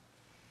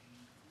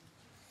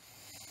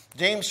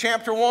 James,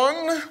 chapter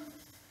 1.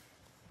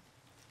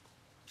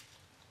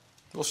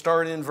 We'll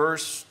start in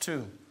verse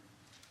 2.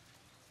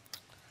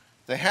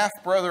 The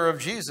half-brother of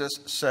Jesus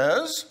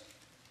says,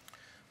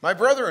 my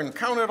brethren,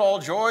 count it all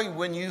joy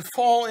when you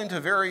fall into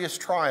various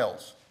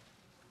trials.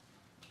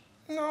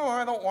 No,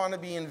 I don't want to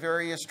be in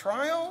various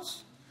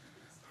trials.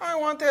 I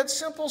want that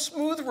simple,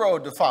 smooth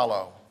road to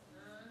follow.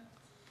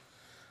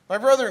 My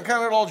brethren,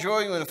 count it all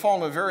joy when you fall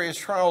into various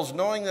trials,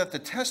 knowing that the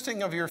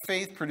testing of your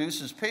faith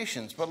produces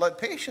patience. But let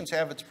patience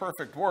have its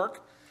perfect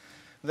work,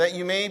 that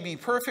you may be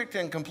perfect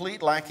and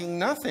complete, lacking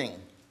nothing.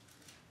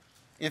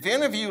 If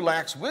any of you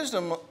lacks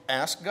wisdom,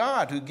 ask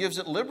God, who gives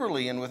it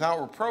liberally and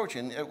without reproach,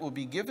 and it will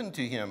be given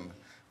to him.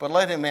 But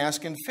let him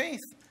ask in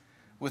faith,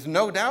 with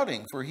no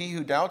doubting. For he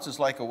who doubts is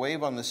like a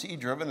wave on the sea,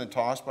 driven and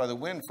tossed by the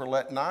wind. For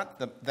let not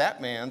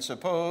that man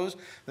suppose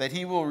that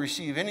he will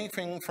receive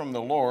anything from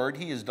the Lord.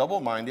 He is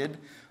double-minded,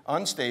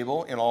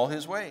 unstable in all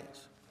his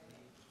ways.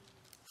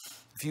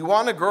 If you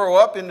want to grow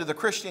up into the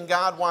Christian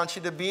God wants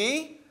you to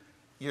be,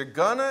 you're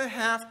going to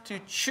have to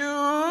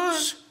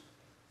choose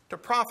to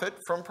profit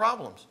from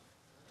problems.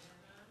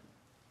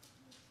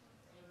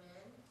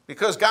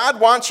 Because God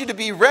wants you to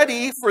be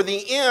ready for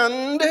the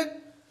end,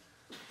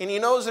 and he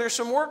knows there's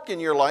some work in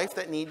your life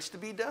that needs to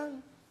be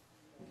done.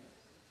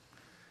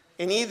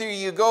 And either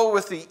you go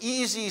with the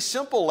easy,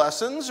 simple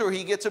lessons, or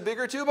he gets a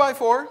bigger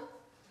 2x4.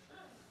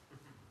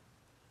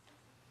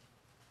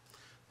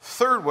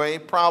 Third way,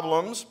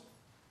 problems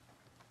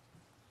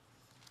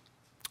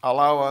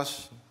allow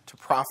us to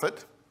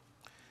profit,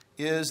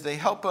 is they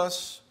help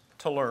us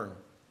to learn.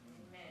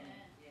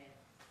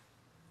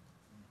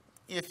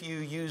 If you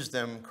use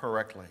them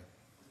correctly.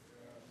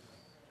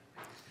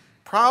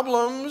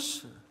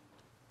 Problems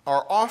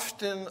are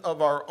often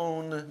of our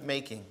own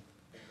making.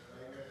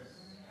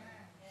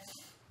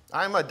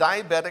 I'm a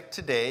diabetic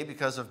today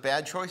because of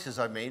bad choices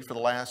I've made for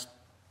the last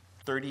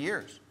 30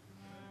 years.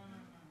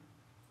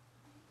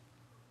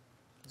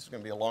 This is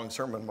going to be a long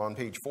sermon. I'm on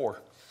page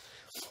 4.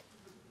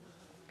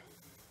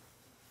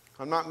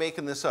 I'm not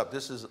making this up.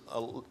 This is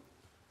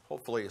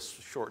hopefully a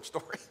short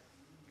story.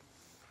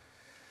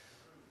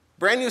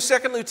 Brand new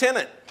second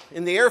lieutenant.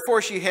 In the Air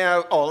Force you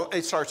have,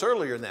 it starts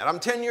earlier than that. I'm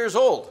 10 years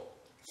old.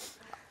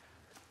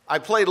 I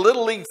played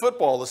Little League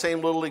football, the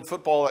same Little League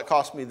football that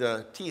cost me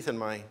the teeth in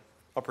my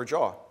upper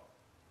jaw.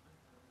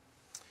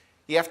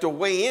 You have to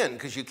weigh in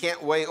because you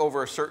can't weigh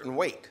over a certain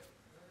weight.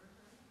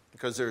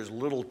 Because there's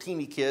little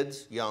teeny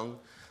kids, young,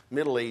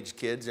 middle-aged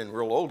kids, and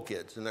real old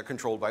kids, and they're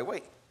controlled by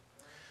weight.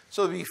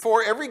 So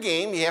before every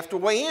game, you have to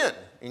weigh in,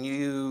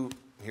 and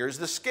here's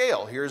the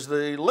scale, here's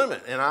the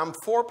limit, and I'm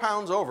 4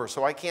 pounds over,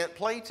 so I can't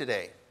play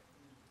today.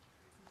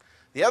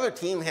 The other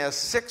team has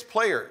 6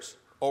 players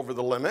over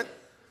the limit.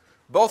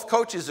 Both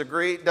coaches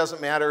agree, it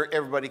doesn't matter,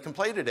 everybody can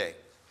play today.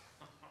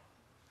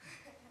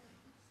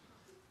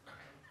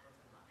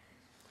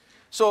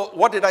 So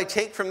what did I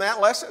take from that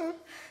lesson?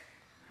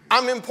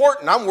 I'm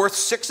important, I'm worth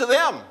 6 of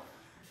them.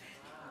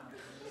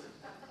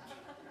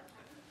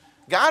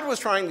 God was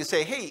trying to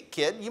say, hey,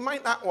 kid, you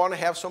might not want to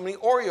have so many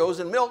Oreos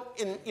and milk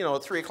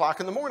at 3 o'clock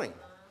in the morning.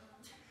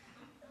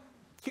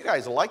 You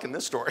guys are liking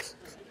this story.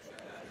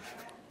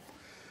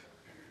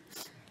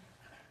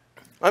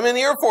 I'm in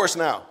the Air Force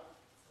now.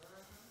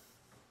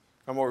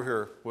 I'm over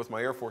here with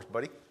my Air Force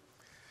buddy.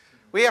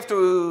 We have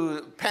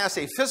to pass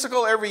a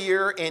physical every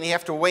year, and you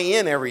have to weigh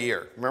in every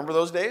year. Remember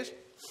those days?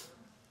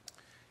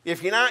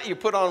 If you're not, you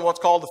put on what's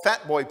called the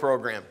Fat Boy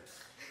program.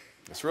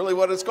 That's really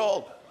what it's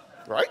called,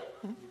 right?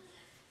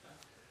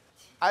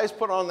 I was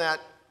put on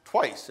that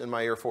twice in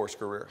my Air Force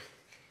career.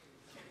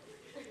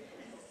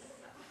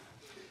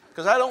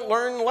 Because I don't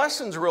learn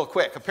lessons real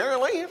quick,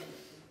 apparently.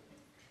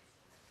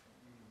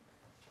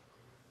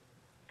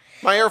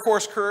 My Air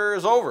Force career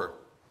is over.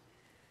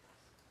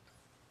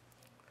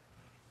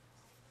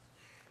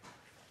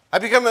 I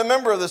become a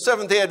member of the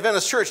Seventh-day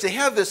Adventist Church. They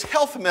have this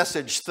health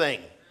message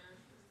thing,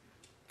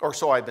 or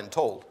so I've been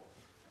told.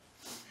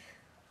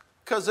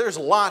 Because there's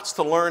lots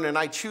to learn, and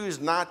I choose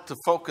not to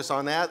focus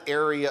on that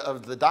area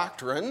of the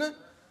doctrine.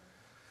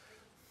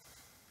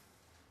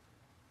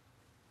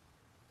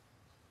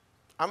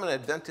 I'm an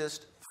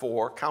Adventist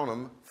for, count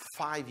them,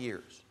 5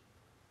 years.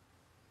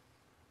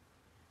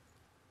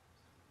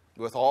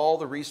 With all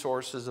the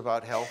resources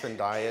about health and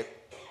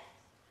diet,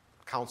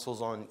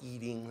 counsels on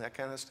eating, that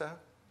kind of stuff,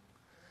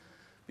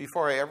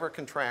 before I ever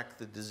contract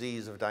the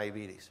disease of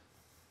diabetes.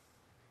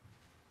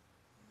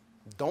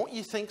 Don't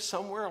you think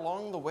somewhere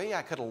along the way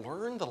I could have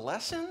learned the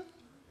lesson?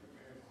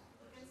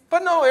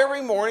 But no,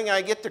 every morning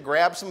I get to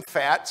grab some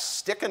fat,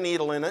 stick a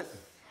needle in it.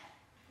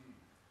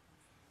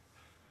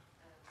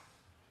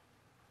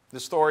 The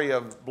story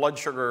of blood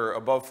sugar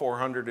above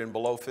 400 and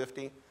below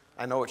 50,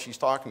 I know what she's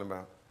talking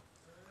about.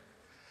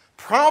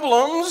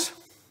 Problems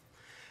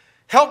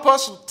help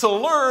us to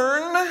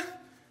learn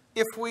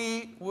if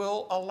we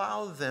will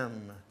allow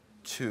them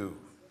to.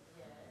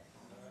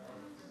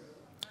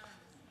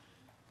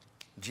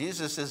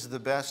 Jesus is the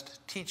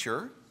best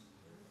teacher.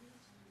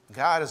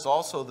 God is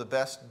also the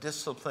best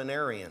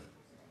disciplinarian.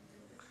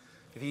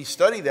 If you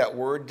study that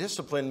word,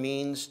 discipline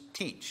means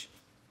teach.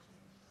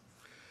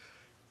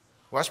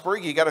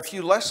 Westberg, you got a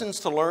few lessons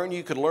to learn.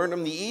 You could learn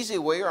them the easy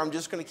way, or I'm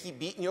just going to keep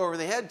beating you over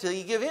the head till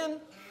you give in.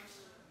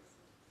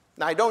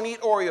 Now, I don't eat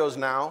Oreos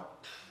now.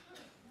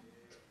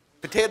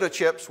 Potato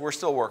chips, we're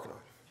still working on.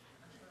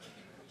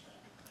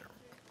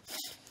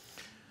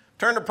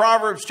 Turn to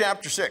Proverbs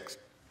chapter 6.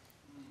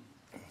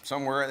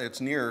 Somewhere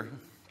it's near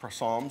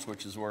Psalms,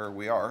 which is where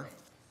we are.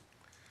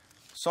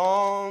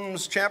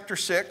 Psalms chapter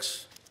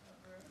 6,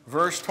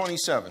 verse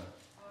 27.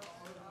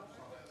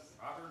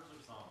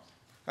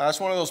 That's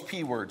one of those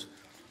P words.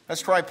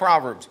 Let's try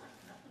Proverbs.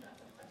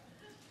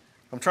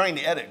 I'm trying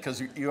to edit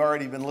because you've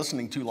already been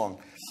listening too long.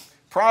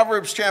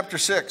 Proverbs chapter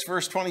 6,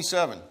 verse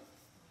 27.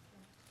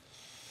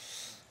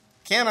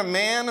 Can a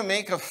man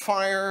make a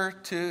fire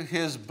to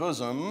his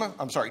bosom?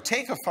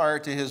 Take a fire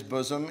to his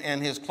bosom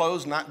and his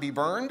clothes not be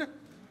burned?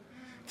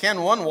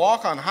 Can one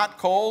walk on hot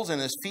coals and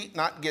his feet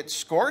not get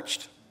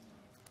scorched?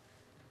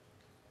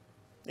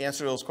 The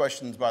answer to those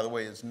questions, by the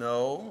way, is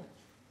no.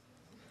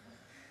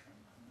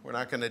 We're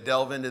not going to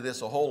delve into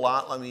this a whole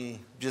lot. Let me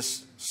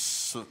just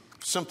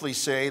simply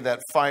say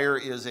that fire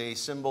is a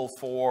symbol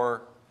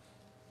for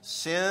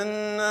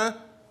sin,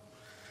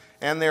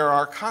 and there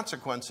are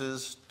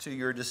consequences to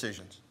your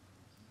decisions.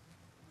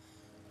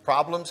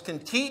 Problems can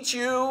teach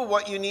you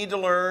what you need to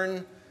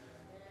learn.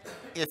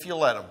 if you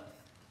let them.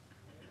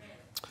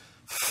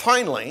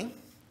 Finally,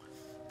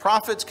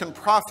 prophets can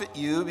profit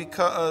you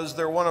because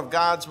they're one of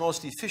God's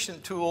most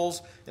efficient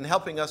tools in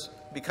helping us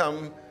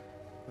become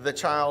the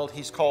child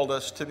He's called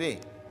us to be.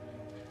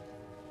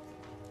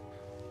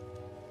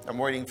 I'm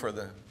waiting for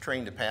the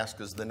train to pass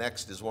because the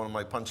next is one of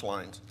my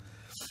punchlines.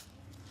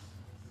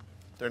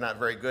 They're not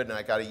very good, and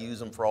I got to use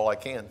them for all I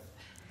can.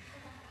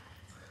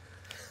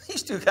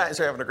 These two guys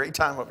are having a great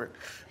time up here.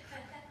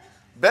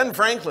 Ben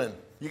Franklin.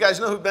 You guys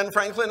know who Ben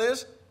Franklin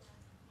is?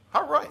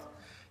 All right.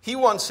 He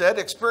once said,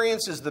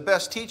 "Experience is the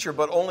best teacher,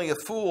 but only a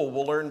fool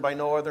will learn by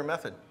no other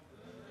method."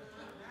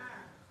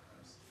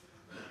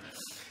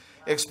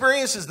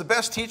 Experience is the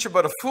best teacher,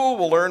 but a fool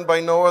will learn by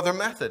no other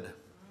method.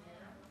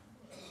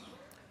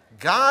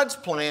 God's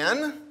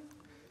plan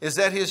is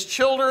that His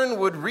children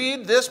would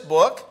read this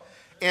book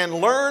and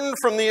learn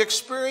from the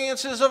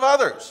experiences of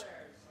others.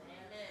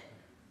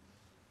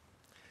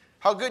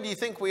 How good do you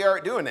think we are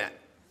at doing that?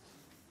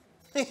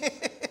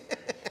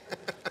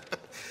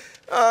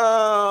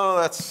 Oh,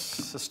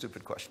 that's a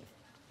stupid question.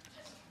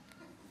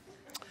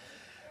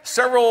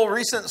 Several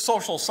recent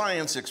social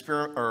science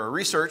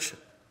research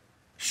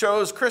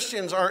shows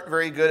Christians aren't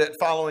very good at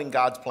following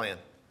God's plan.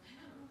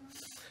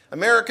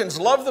 Americans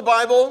love the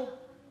Bible.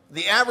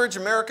 The average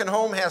American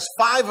home has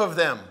 5 of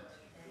them.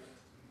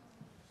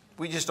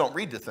 We just don't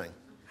read the thing.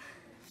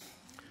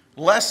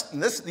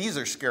 These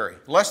are scary.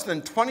 Less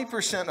than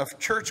 20% of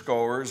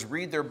churchgoers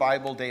read their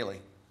Bible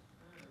daily.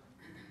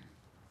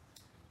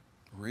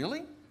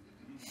 Really?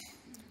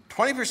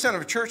 20%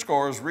 of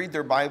churchgoers read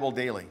their Bible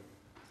daily.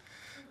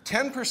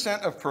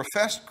 10% of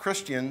professed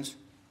Christians,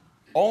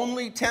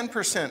 only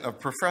 10% of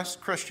professed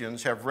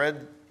Christians have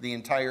read the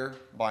entire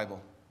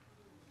Bible.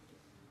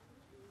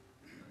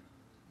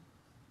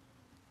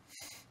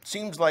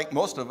 Seems like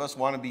most of us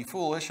want to be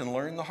foolish and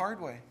learn the hard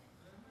way.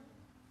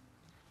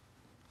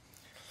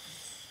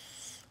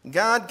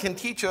 God can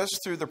teach us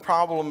through the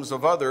problems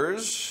of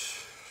others.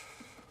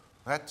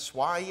 That's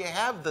why you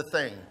have the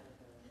thing.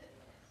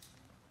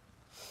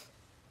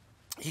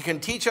 He can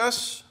teach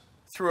us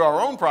through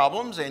our own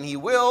problems, and He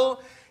will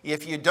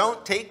if you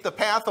don't take the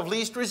path of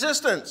least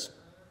resistance.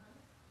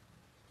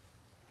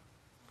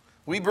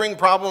 We bring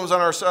problems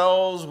on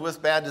ourselves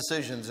with bad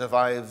decisions, as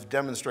I've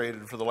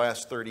demonstrated for the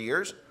last 30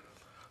 years.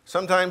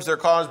 Sometimes they're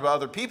caused by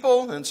other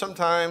people, and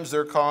sometimes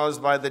they're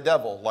caused by the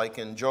devil, like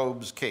in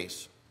Job's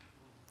case.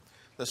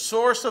 The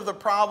source of the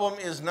problem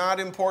is not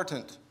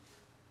important.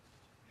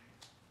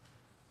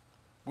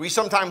 We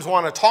sometimes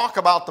want to talk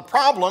about the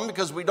problem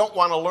because we don't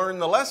want to learn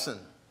the lesson.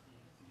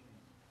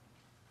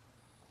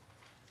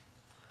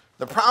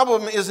 The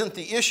problem isn't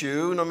the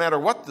issue, no matter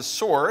what the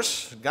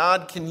source.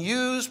 God can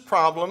use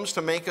problems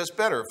to make us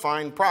better.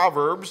 Find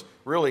Proverbs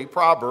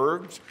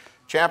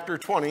chapter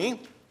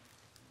 20,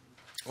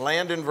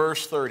 land in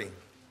verse 30.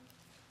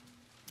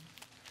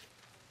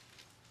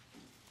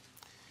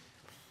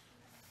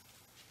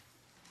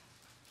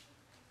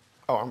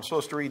 Oh, I'm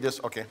supposed to read this?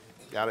 Okay,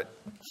 got it.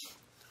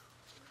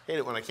 Hate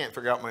it when I can't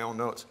figure out my own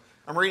notes.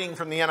 I'm reading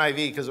from the NIV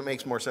because it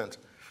makes more sense.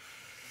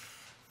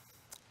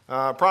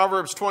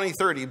 Proverbs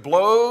 20:30,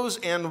 blows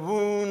and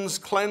wounds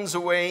cleanse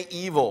away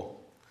evil,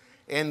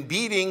 and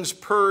beatings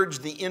purge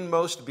the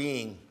inmost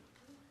being.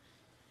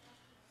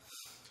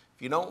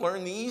 If you don't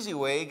learn the easy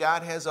way,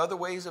 God has other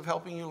ways of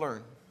helping you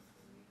learn.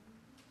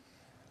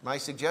 My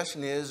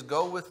suggestion is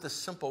go with the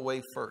simple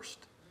way first.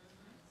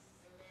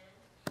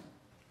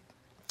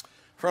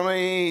 From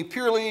a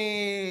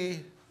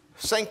purely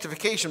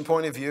sanctification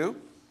point of view,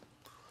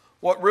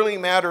 what really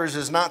matters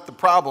is not the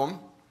problem,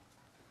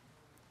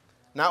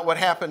 not what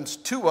happens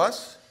to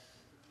us.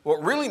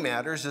 What really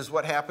matters is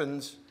what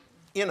happens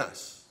in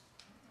us.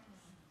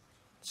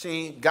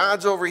 See,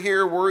 God's over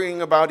here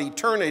worrying about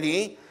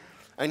eternity,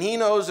 and He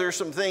knows there's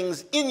some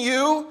things in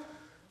you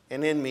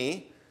and in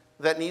me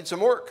that need some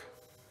work.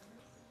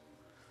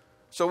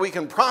 So we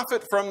can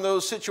profit from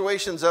those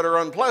situations that are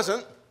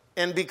unpleasant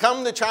and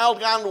become the child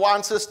God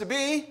wants us to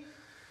be,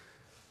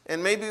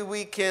 and maybe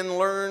we can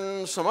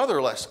learn some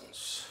other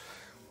lessons.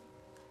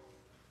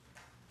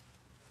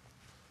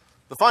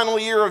 The final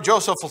year of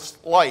Joseph's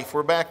life,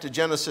 we're back to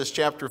Genesis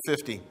chapter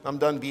 50. I'm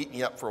done beating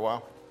you up for a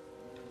while.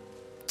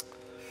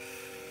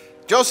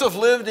 Joseph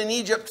lived in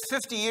Egypt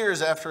 50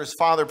 years after his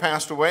father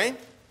passed away.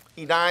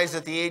 He dies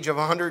at the age of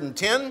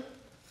 110.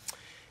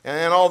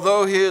 And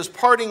although his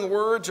parting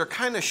words are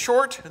kind of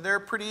short, they're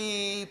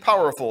pretty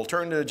powerful.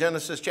 Turn to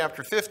Genesis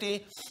chapter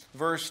 50,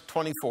 verse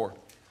 24.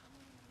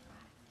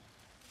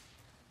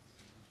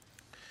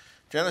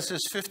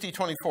 Genesis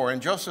 50:24.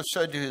 And Joseph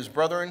said to his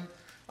brethren,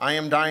 I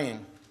am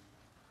dying,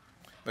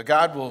 but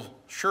God will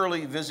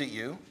surely visit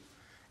you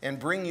and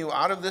bring you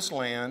out of this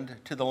land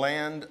to the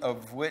land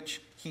of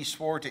which He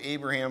swore to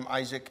Abraham,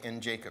 Isaac, and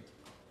Jacob.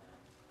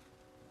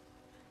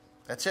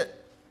 That's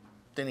it.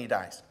 Then he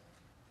dies.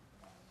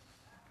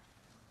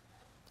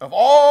 Of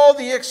all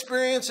the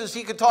experiences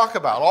he could talk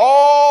about,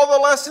 all the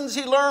lessons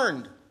he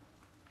learned,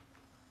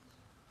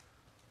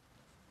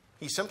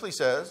 he simply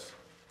says,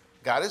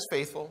 God is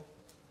faithful.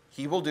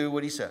 He will do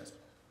what He says.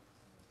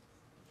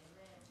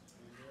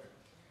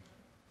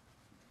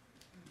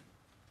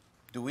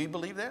 Do we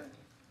believe that?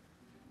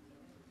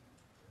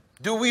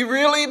 Do we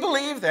really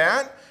believe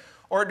that?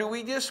 Or do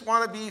we just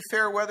want to be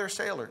fair weather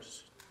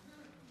sailors?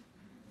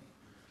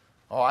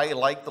 Oh, I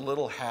like the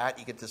little hat.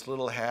 You get this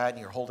little hat and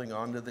you're holding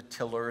on to the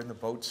tiller and the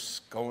boat's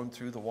going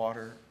through the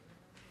water.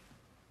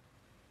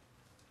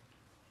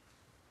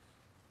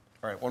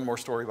 All right, one more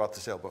story about the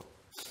sailboat.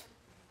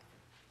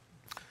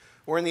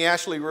 We're in the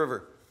Ashley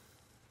River.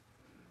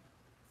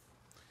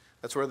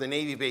 That's where the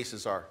Navy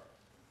bases are.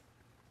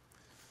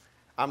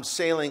 I'm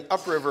sailing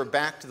upriver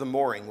back to the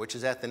mooring, which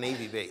is at the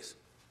Navy base.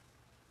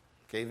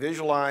 Okay,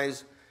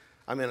 visualize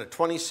I'm in a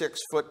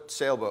 26-foot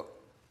sailboat.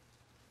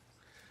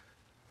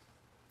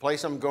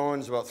 Place I'm going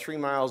is about 3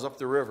 miles up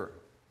the river.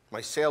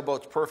 My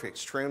sailboat's perfect.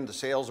 It's trimmed. The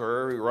sails are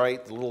very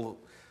right. The little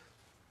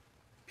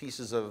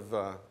pieces of,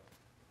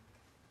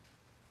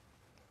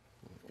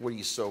 what do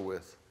you sew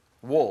with?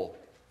 Wool.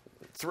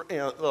 You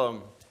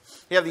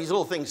have these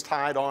little things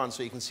tied on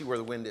so you can see where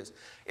the wind is.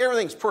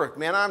 Everything's perfect.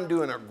 Man, I'm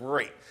doing it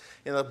great.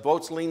 And the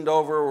boat's leaned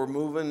over. We're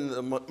moving.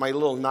 My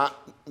little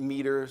knot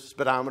meter,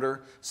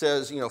 speedometer,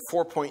 says,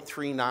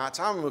 4.3 knots.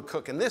 I'm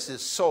cooking. This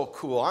is so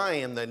cool. I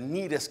am the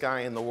neatest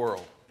guy in the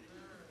world.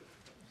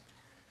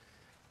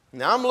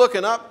 Now I'm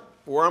looking up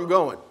where I'm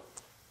going.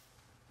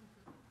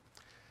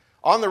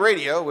 On the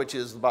radio, which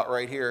is about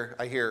right here,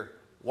 I hear,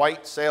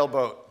 white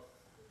sailboat.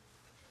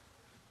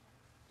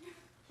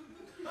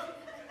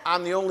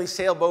 I'm the only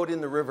sailboat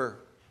in the river.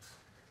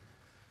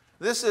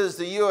 This is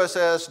the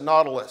USS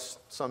Nautilus,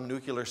 some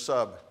nuclear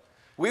sub.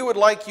 We would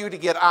like you to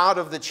get out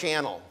of the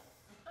channel.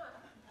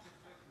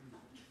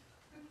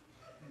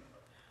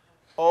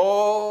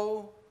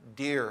 Oh,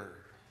 dear.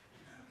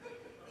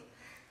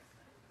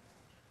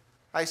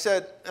 I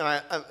said,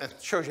 and it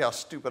shows you how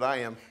stupid I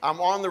am. I'm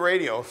on the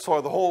radio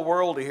for the whole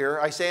world to hear.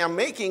 I say, I'm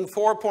making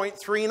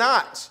 4.3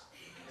 knots.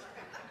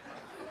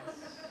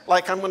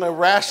 Like I'm going to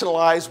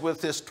rationalize with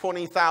this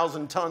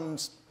 20,000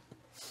 tons.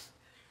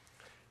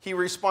 He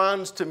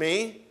responds to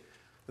me,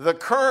 the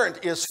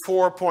current is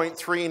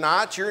 4.3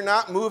 knots. You're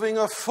not moving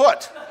a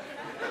foot.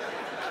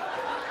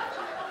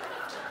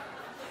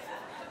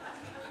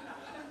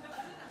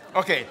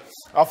 Okay,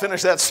 I'll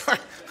finish that story.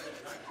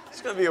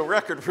 It's going to be a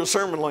record for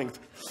sermon length.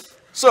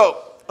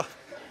 So,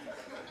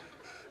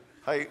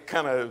 I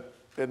kind of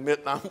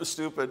admit I'm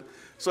stupid.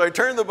 So I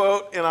turn the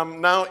boat, and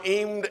I'm now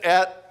aimed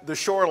at the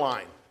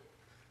shoreline,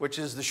 which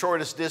is the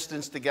shortest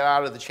distance to get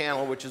out of the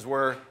channel, which is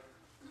where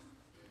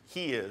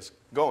he is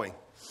going.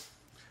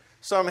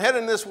 So I'm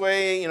heading this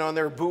way, and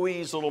there are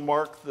buoys that'll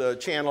mark the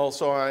channel.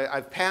 So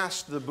I've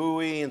passed the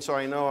buoy, and so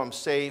I know I'm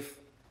safe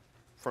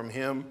from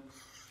him.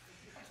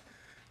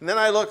 And then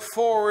I look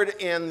forward,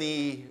 and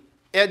the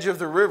edge of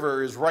the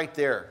river is right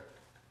there.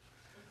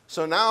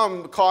 So now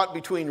I'm caught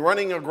between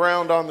running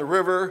aground on the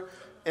river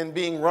and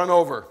being run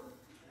over.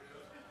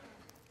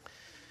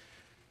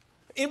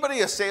 Anybody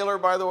a sailor,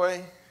 by the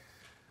way?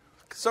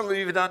 Some of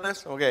you have done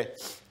this? Okay.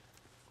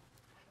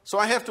 So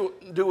I have to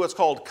do what's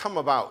called come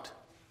about.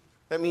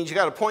 That means you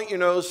got to point your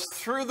nose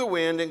through the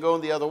wind and go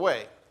the other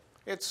way.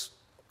 It's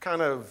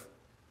kind of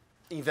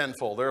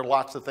eventful. There are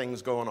lots of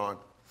things going on.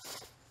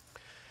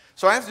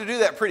 So I have to do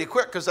that pretty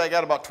quick because I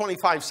got about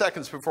 25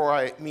 seconds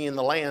before me and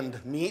the land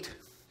meet.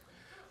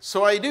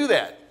 So I do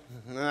that.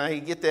 And I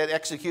get that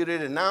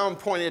executed, and now I'm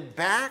pointed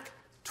back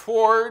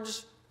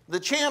towards the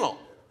channel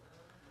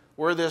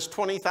where this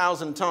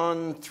 20,000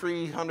 ton,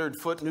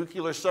 300-foot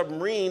nuclear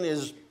submarine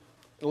is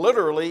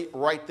literally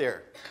right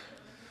there.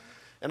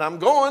 And I'm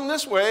going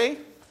this way,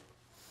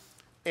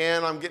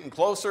 and I'm getting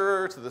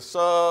closer to the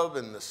sub,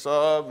 and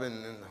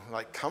I'm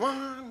like, come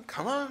on,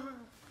 come on.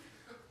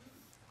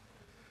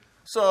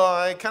 So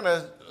I kind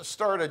of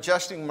start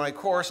adjusting my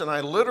course, and I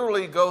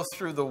literally go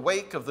through the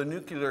wake of the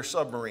nuclear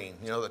submarine,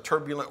 the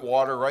turbulent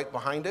water right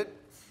behind it,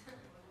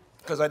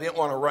 because I didn't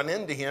want to run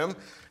into him,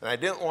 and I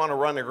didn't want to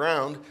run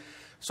aground.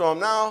 So I'm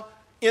now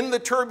in the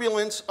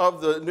turbulence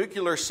of the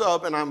nuclear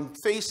sub, and I'm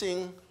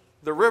facing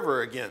the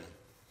river again,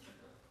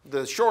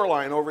 the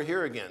shoreline over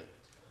here again.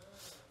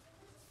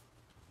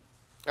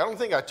 I don't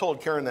think I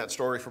told Karen that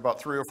story for about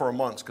 3 or 4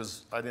 months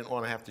because I didn't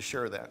want to have to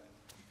share that.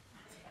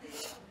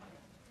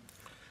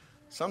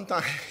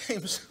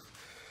 Sometimes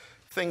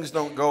things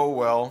don't go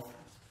well.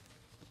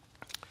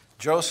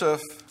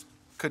 Joseph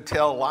could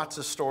tell lots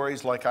of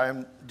stories like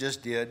I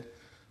just did,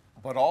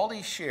 but all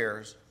he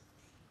shares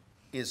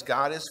is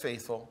God is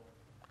faithful.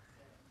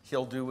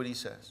 He'll do what he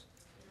says.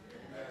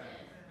 Amen.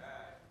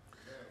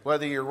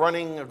 Whether you're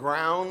running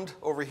aground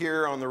over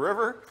here on the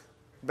river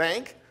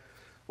bank,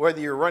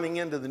 whether you're running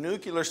into the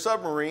nuclear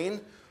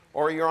submarine,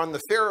 or you're on the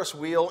Ferris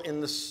wheel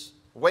in the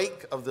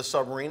wake of the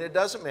submarine, it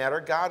doesn't matter.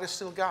 God is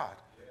still God.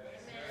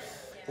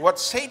 What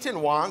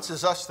Satan wants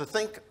is us to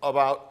think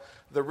about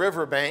the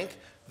riverbank,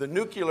 the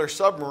nuclear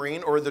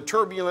submarine, or the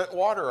turbulent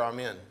water I'm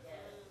in.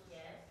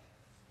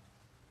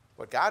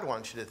 What God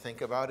wants you to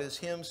think about is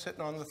him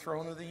sitting on the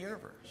throne of the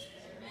universe.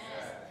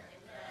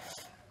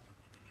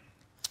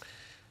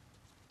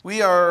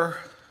 We are,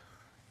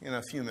 in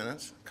a few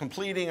minutes,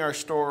 completing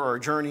our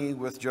journey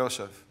with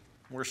Joseph.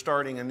 We're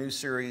starting a new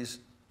series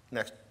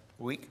next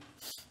week.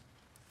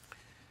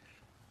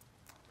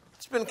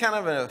 been kind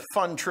of a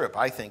fun trip.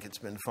 I think it's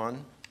been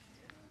fun.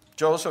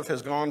 Joseph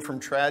has gone from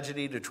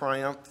tragedy to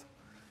triumph,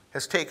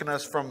 has taken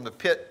us from the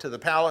pit to the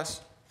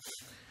palace,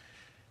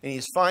 and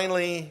he's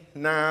finally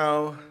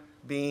now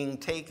being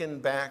taken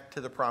back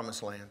to the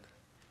promised land.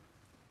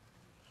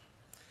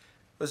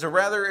 It was a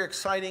rather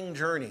exciting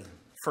journey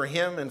for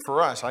him and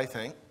for us, I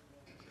think.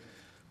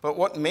 But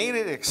what made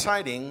it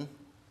exciting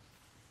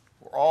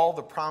were all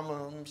the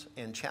problems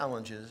and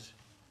challenges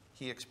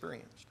he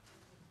experienced.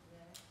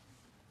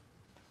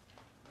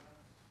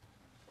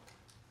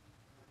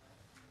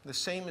 The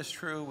same is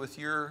true with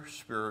your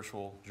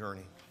spiritual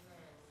journey.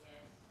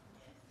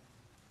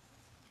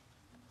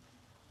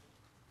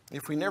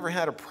 If we never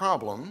had a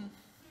problem,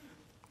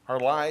 our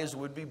lives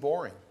would be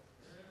boring,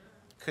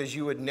 because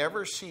you would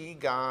never see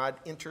God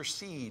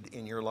intercede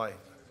in your life.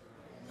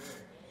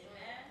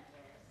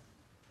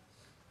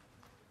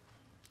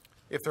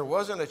 If there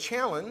wasn't a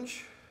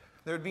challenge,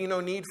 there'd be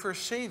no need for a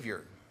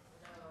Savior.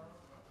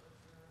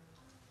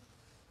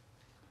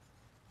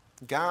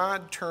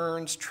 God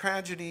turns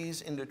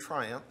tragedies into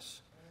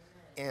triumphs,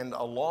 and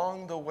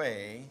along the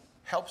way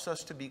helps us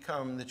to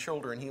become the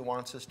children He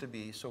wants us to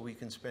be so we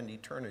can spend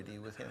eternity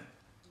with Him.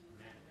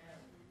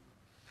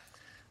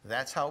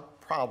 That's how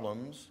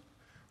problems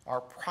are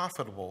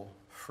profitable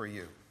for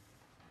you.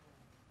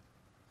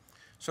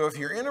 So if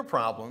you're in a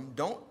problem,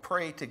 don't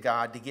pray to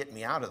God to get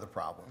me out of the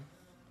problem.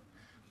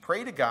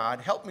 Pray to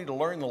God, help me to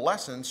learn the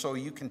lesson so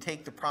you can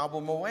take the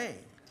problem away.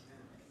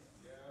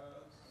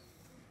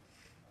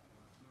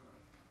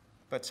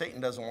 But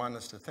Satan doesn't want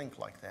us to think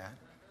like that.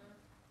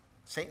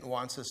 Satan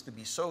wants us to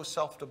be so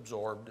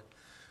self-absorbed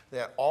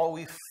that all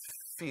we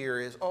fear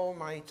is, oh,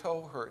 my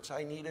toe hurts,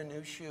 I need a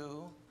new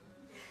shoe.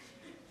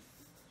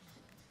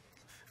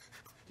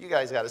 You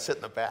guys got to sit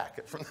in the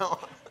back from now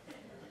on.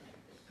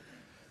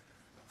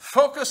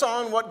 Focus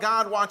on what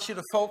God wants you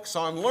to focus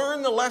on.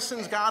 Learn the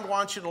lessons God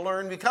wants you to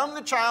learn. Become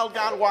the child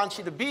God wants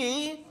you to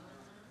be.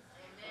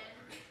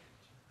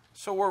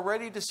 So we're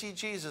ready to see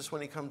Jesus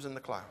when He comes in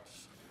the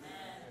clouds.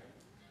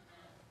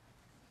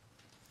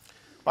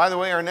 By the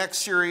way, our next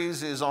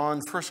series is on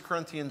 1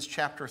 Corinthians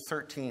chapter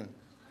 13.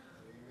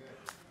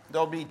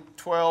 There'll be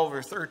 12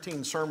 or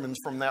 13 sermons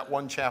from that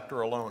one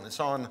chapter alone. It's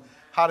on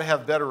how to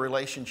have better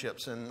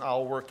relationships, and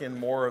I'll work in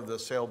more of the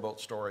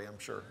sailboat story, I'm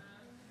sure.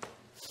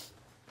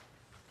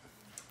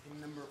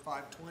 Number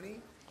 520.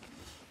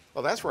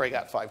 Well, that's where I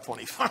got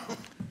 520 from.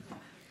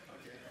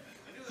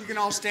 You can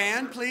all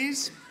stand,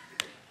 please.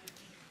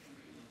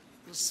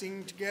 We'll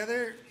sing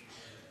together.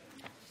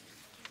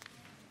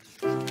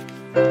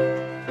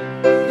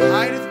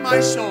 Hideth my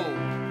soul,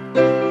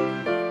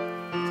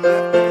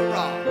 cleft of a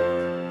rock.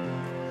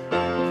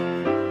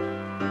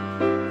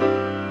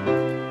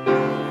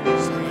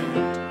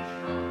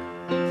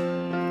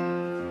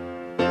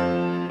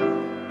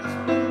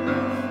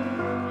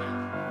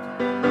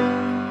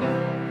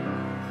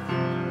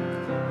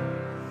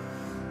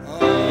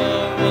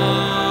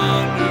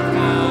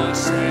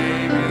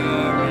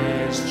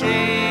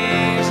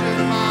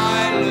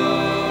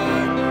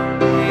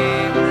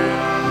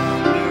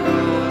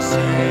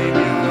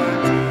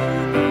 Savior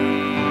to me.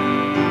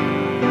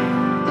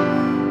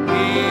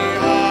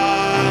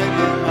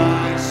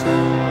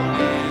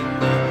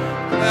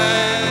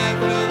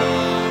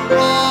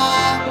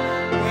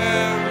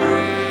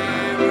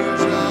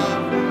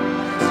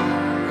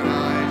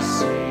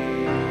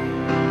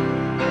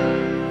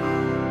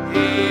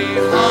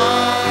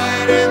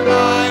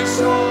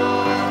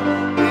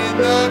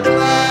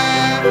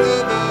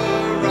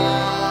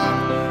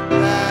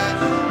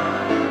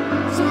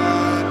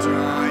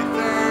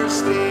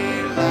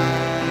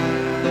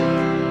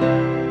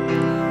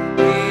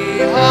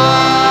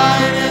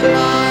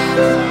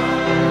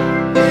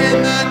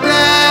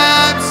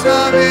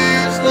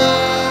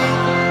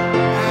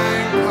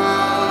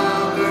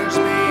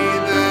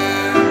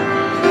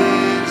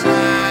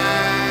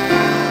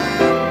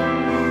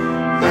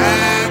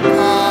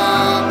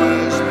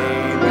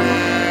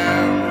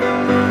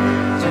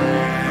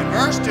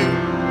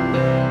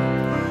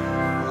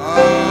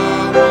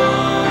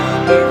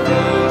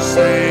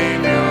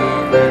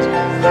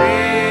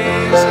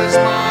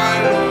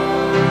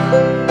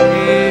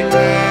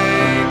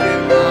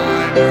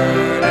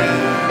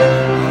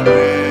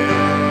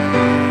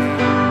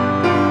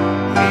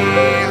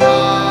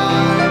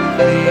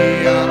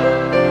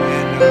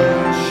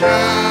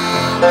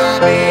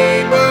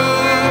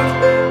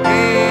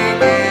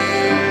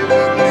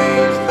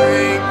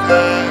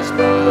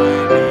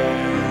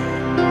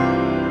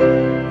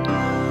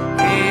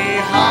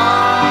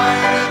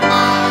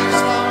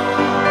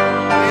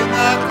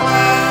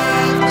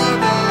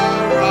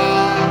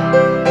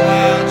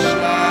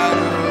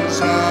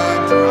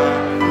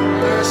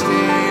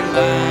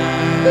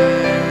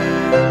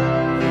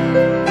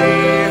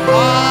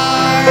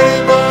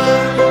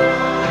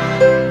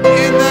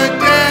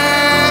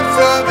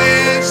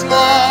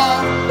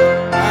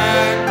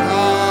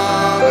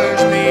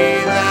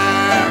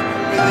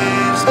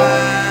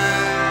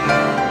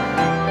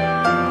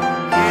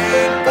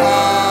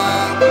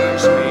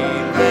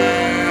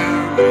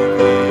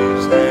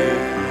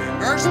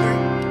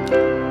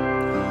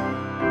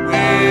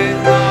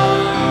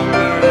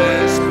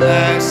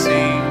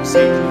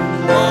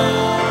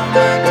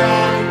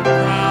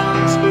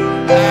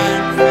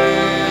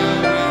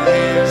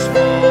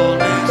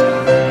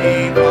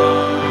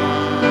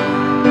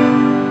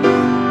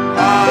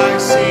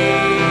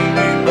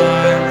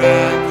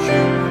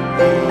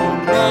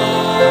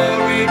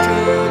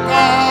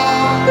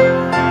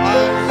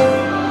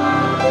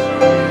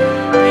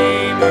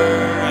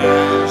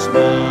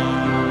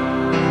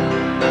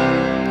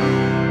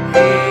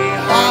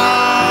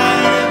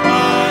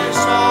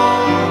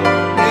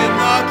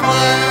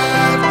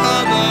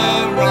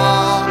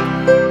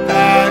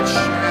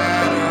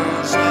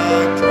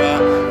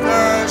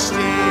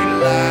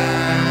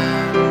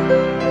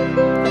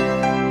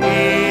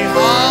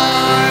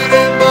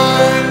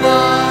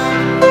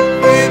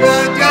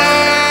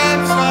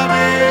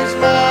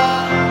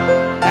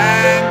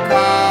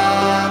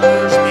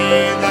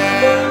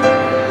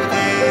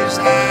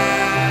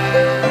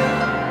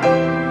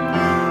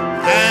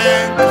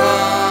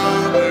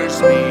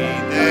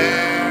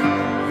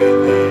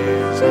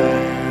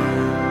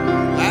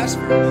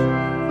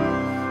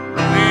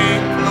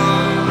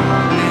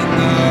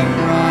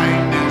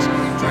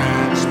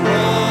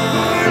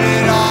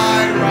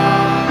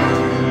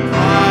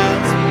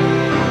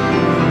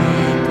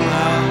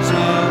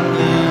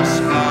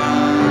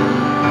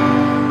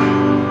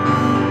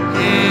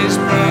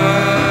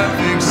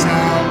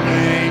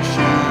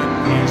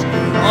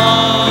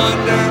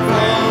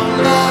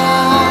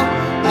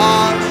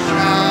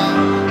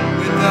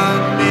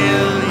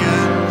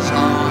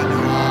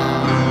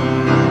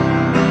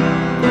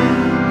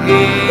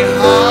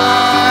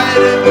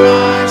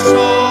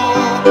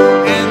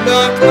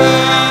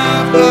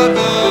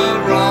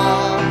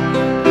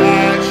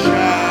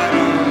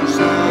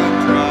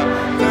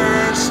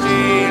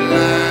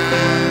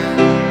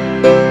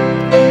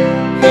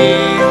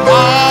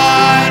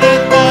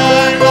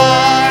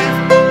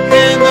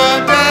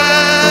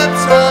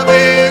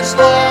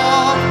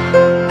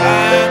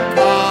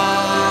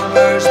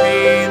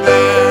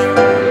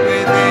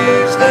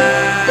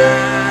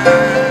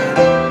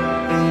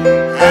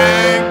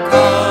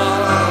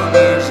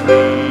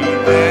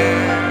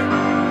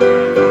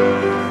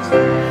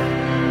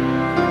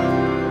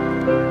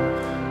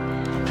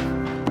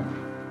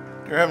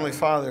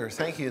 Father,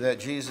 thank you that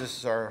Jesus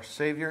is our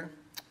Savior.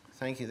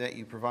 Thank you that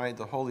you provide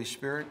the Holy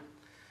Spirit.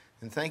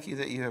 And thank you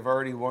that you have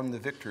already won the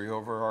victory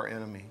over our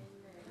enemy.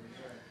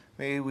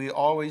 May we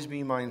always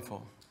be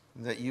mindful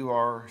that you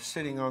are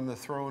sitting on the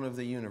throne of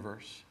the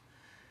universe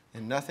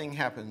and nothing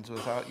happens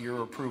without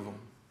your approval.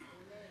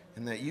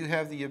 And that you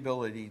have the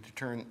ability to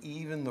turn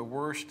even the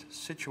worst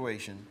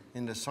situation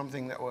into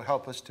something that will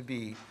help us to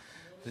be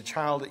the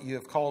child that you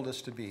have called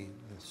us to be,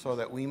 so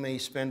that we may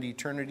spend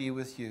eternity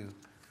with you.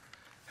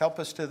 Help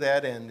us to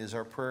that end is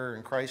our prayer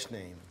in Christ's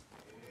name.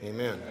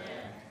 Amen.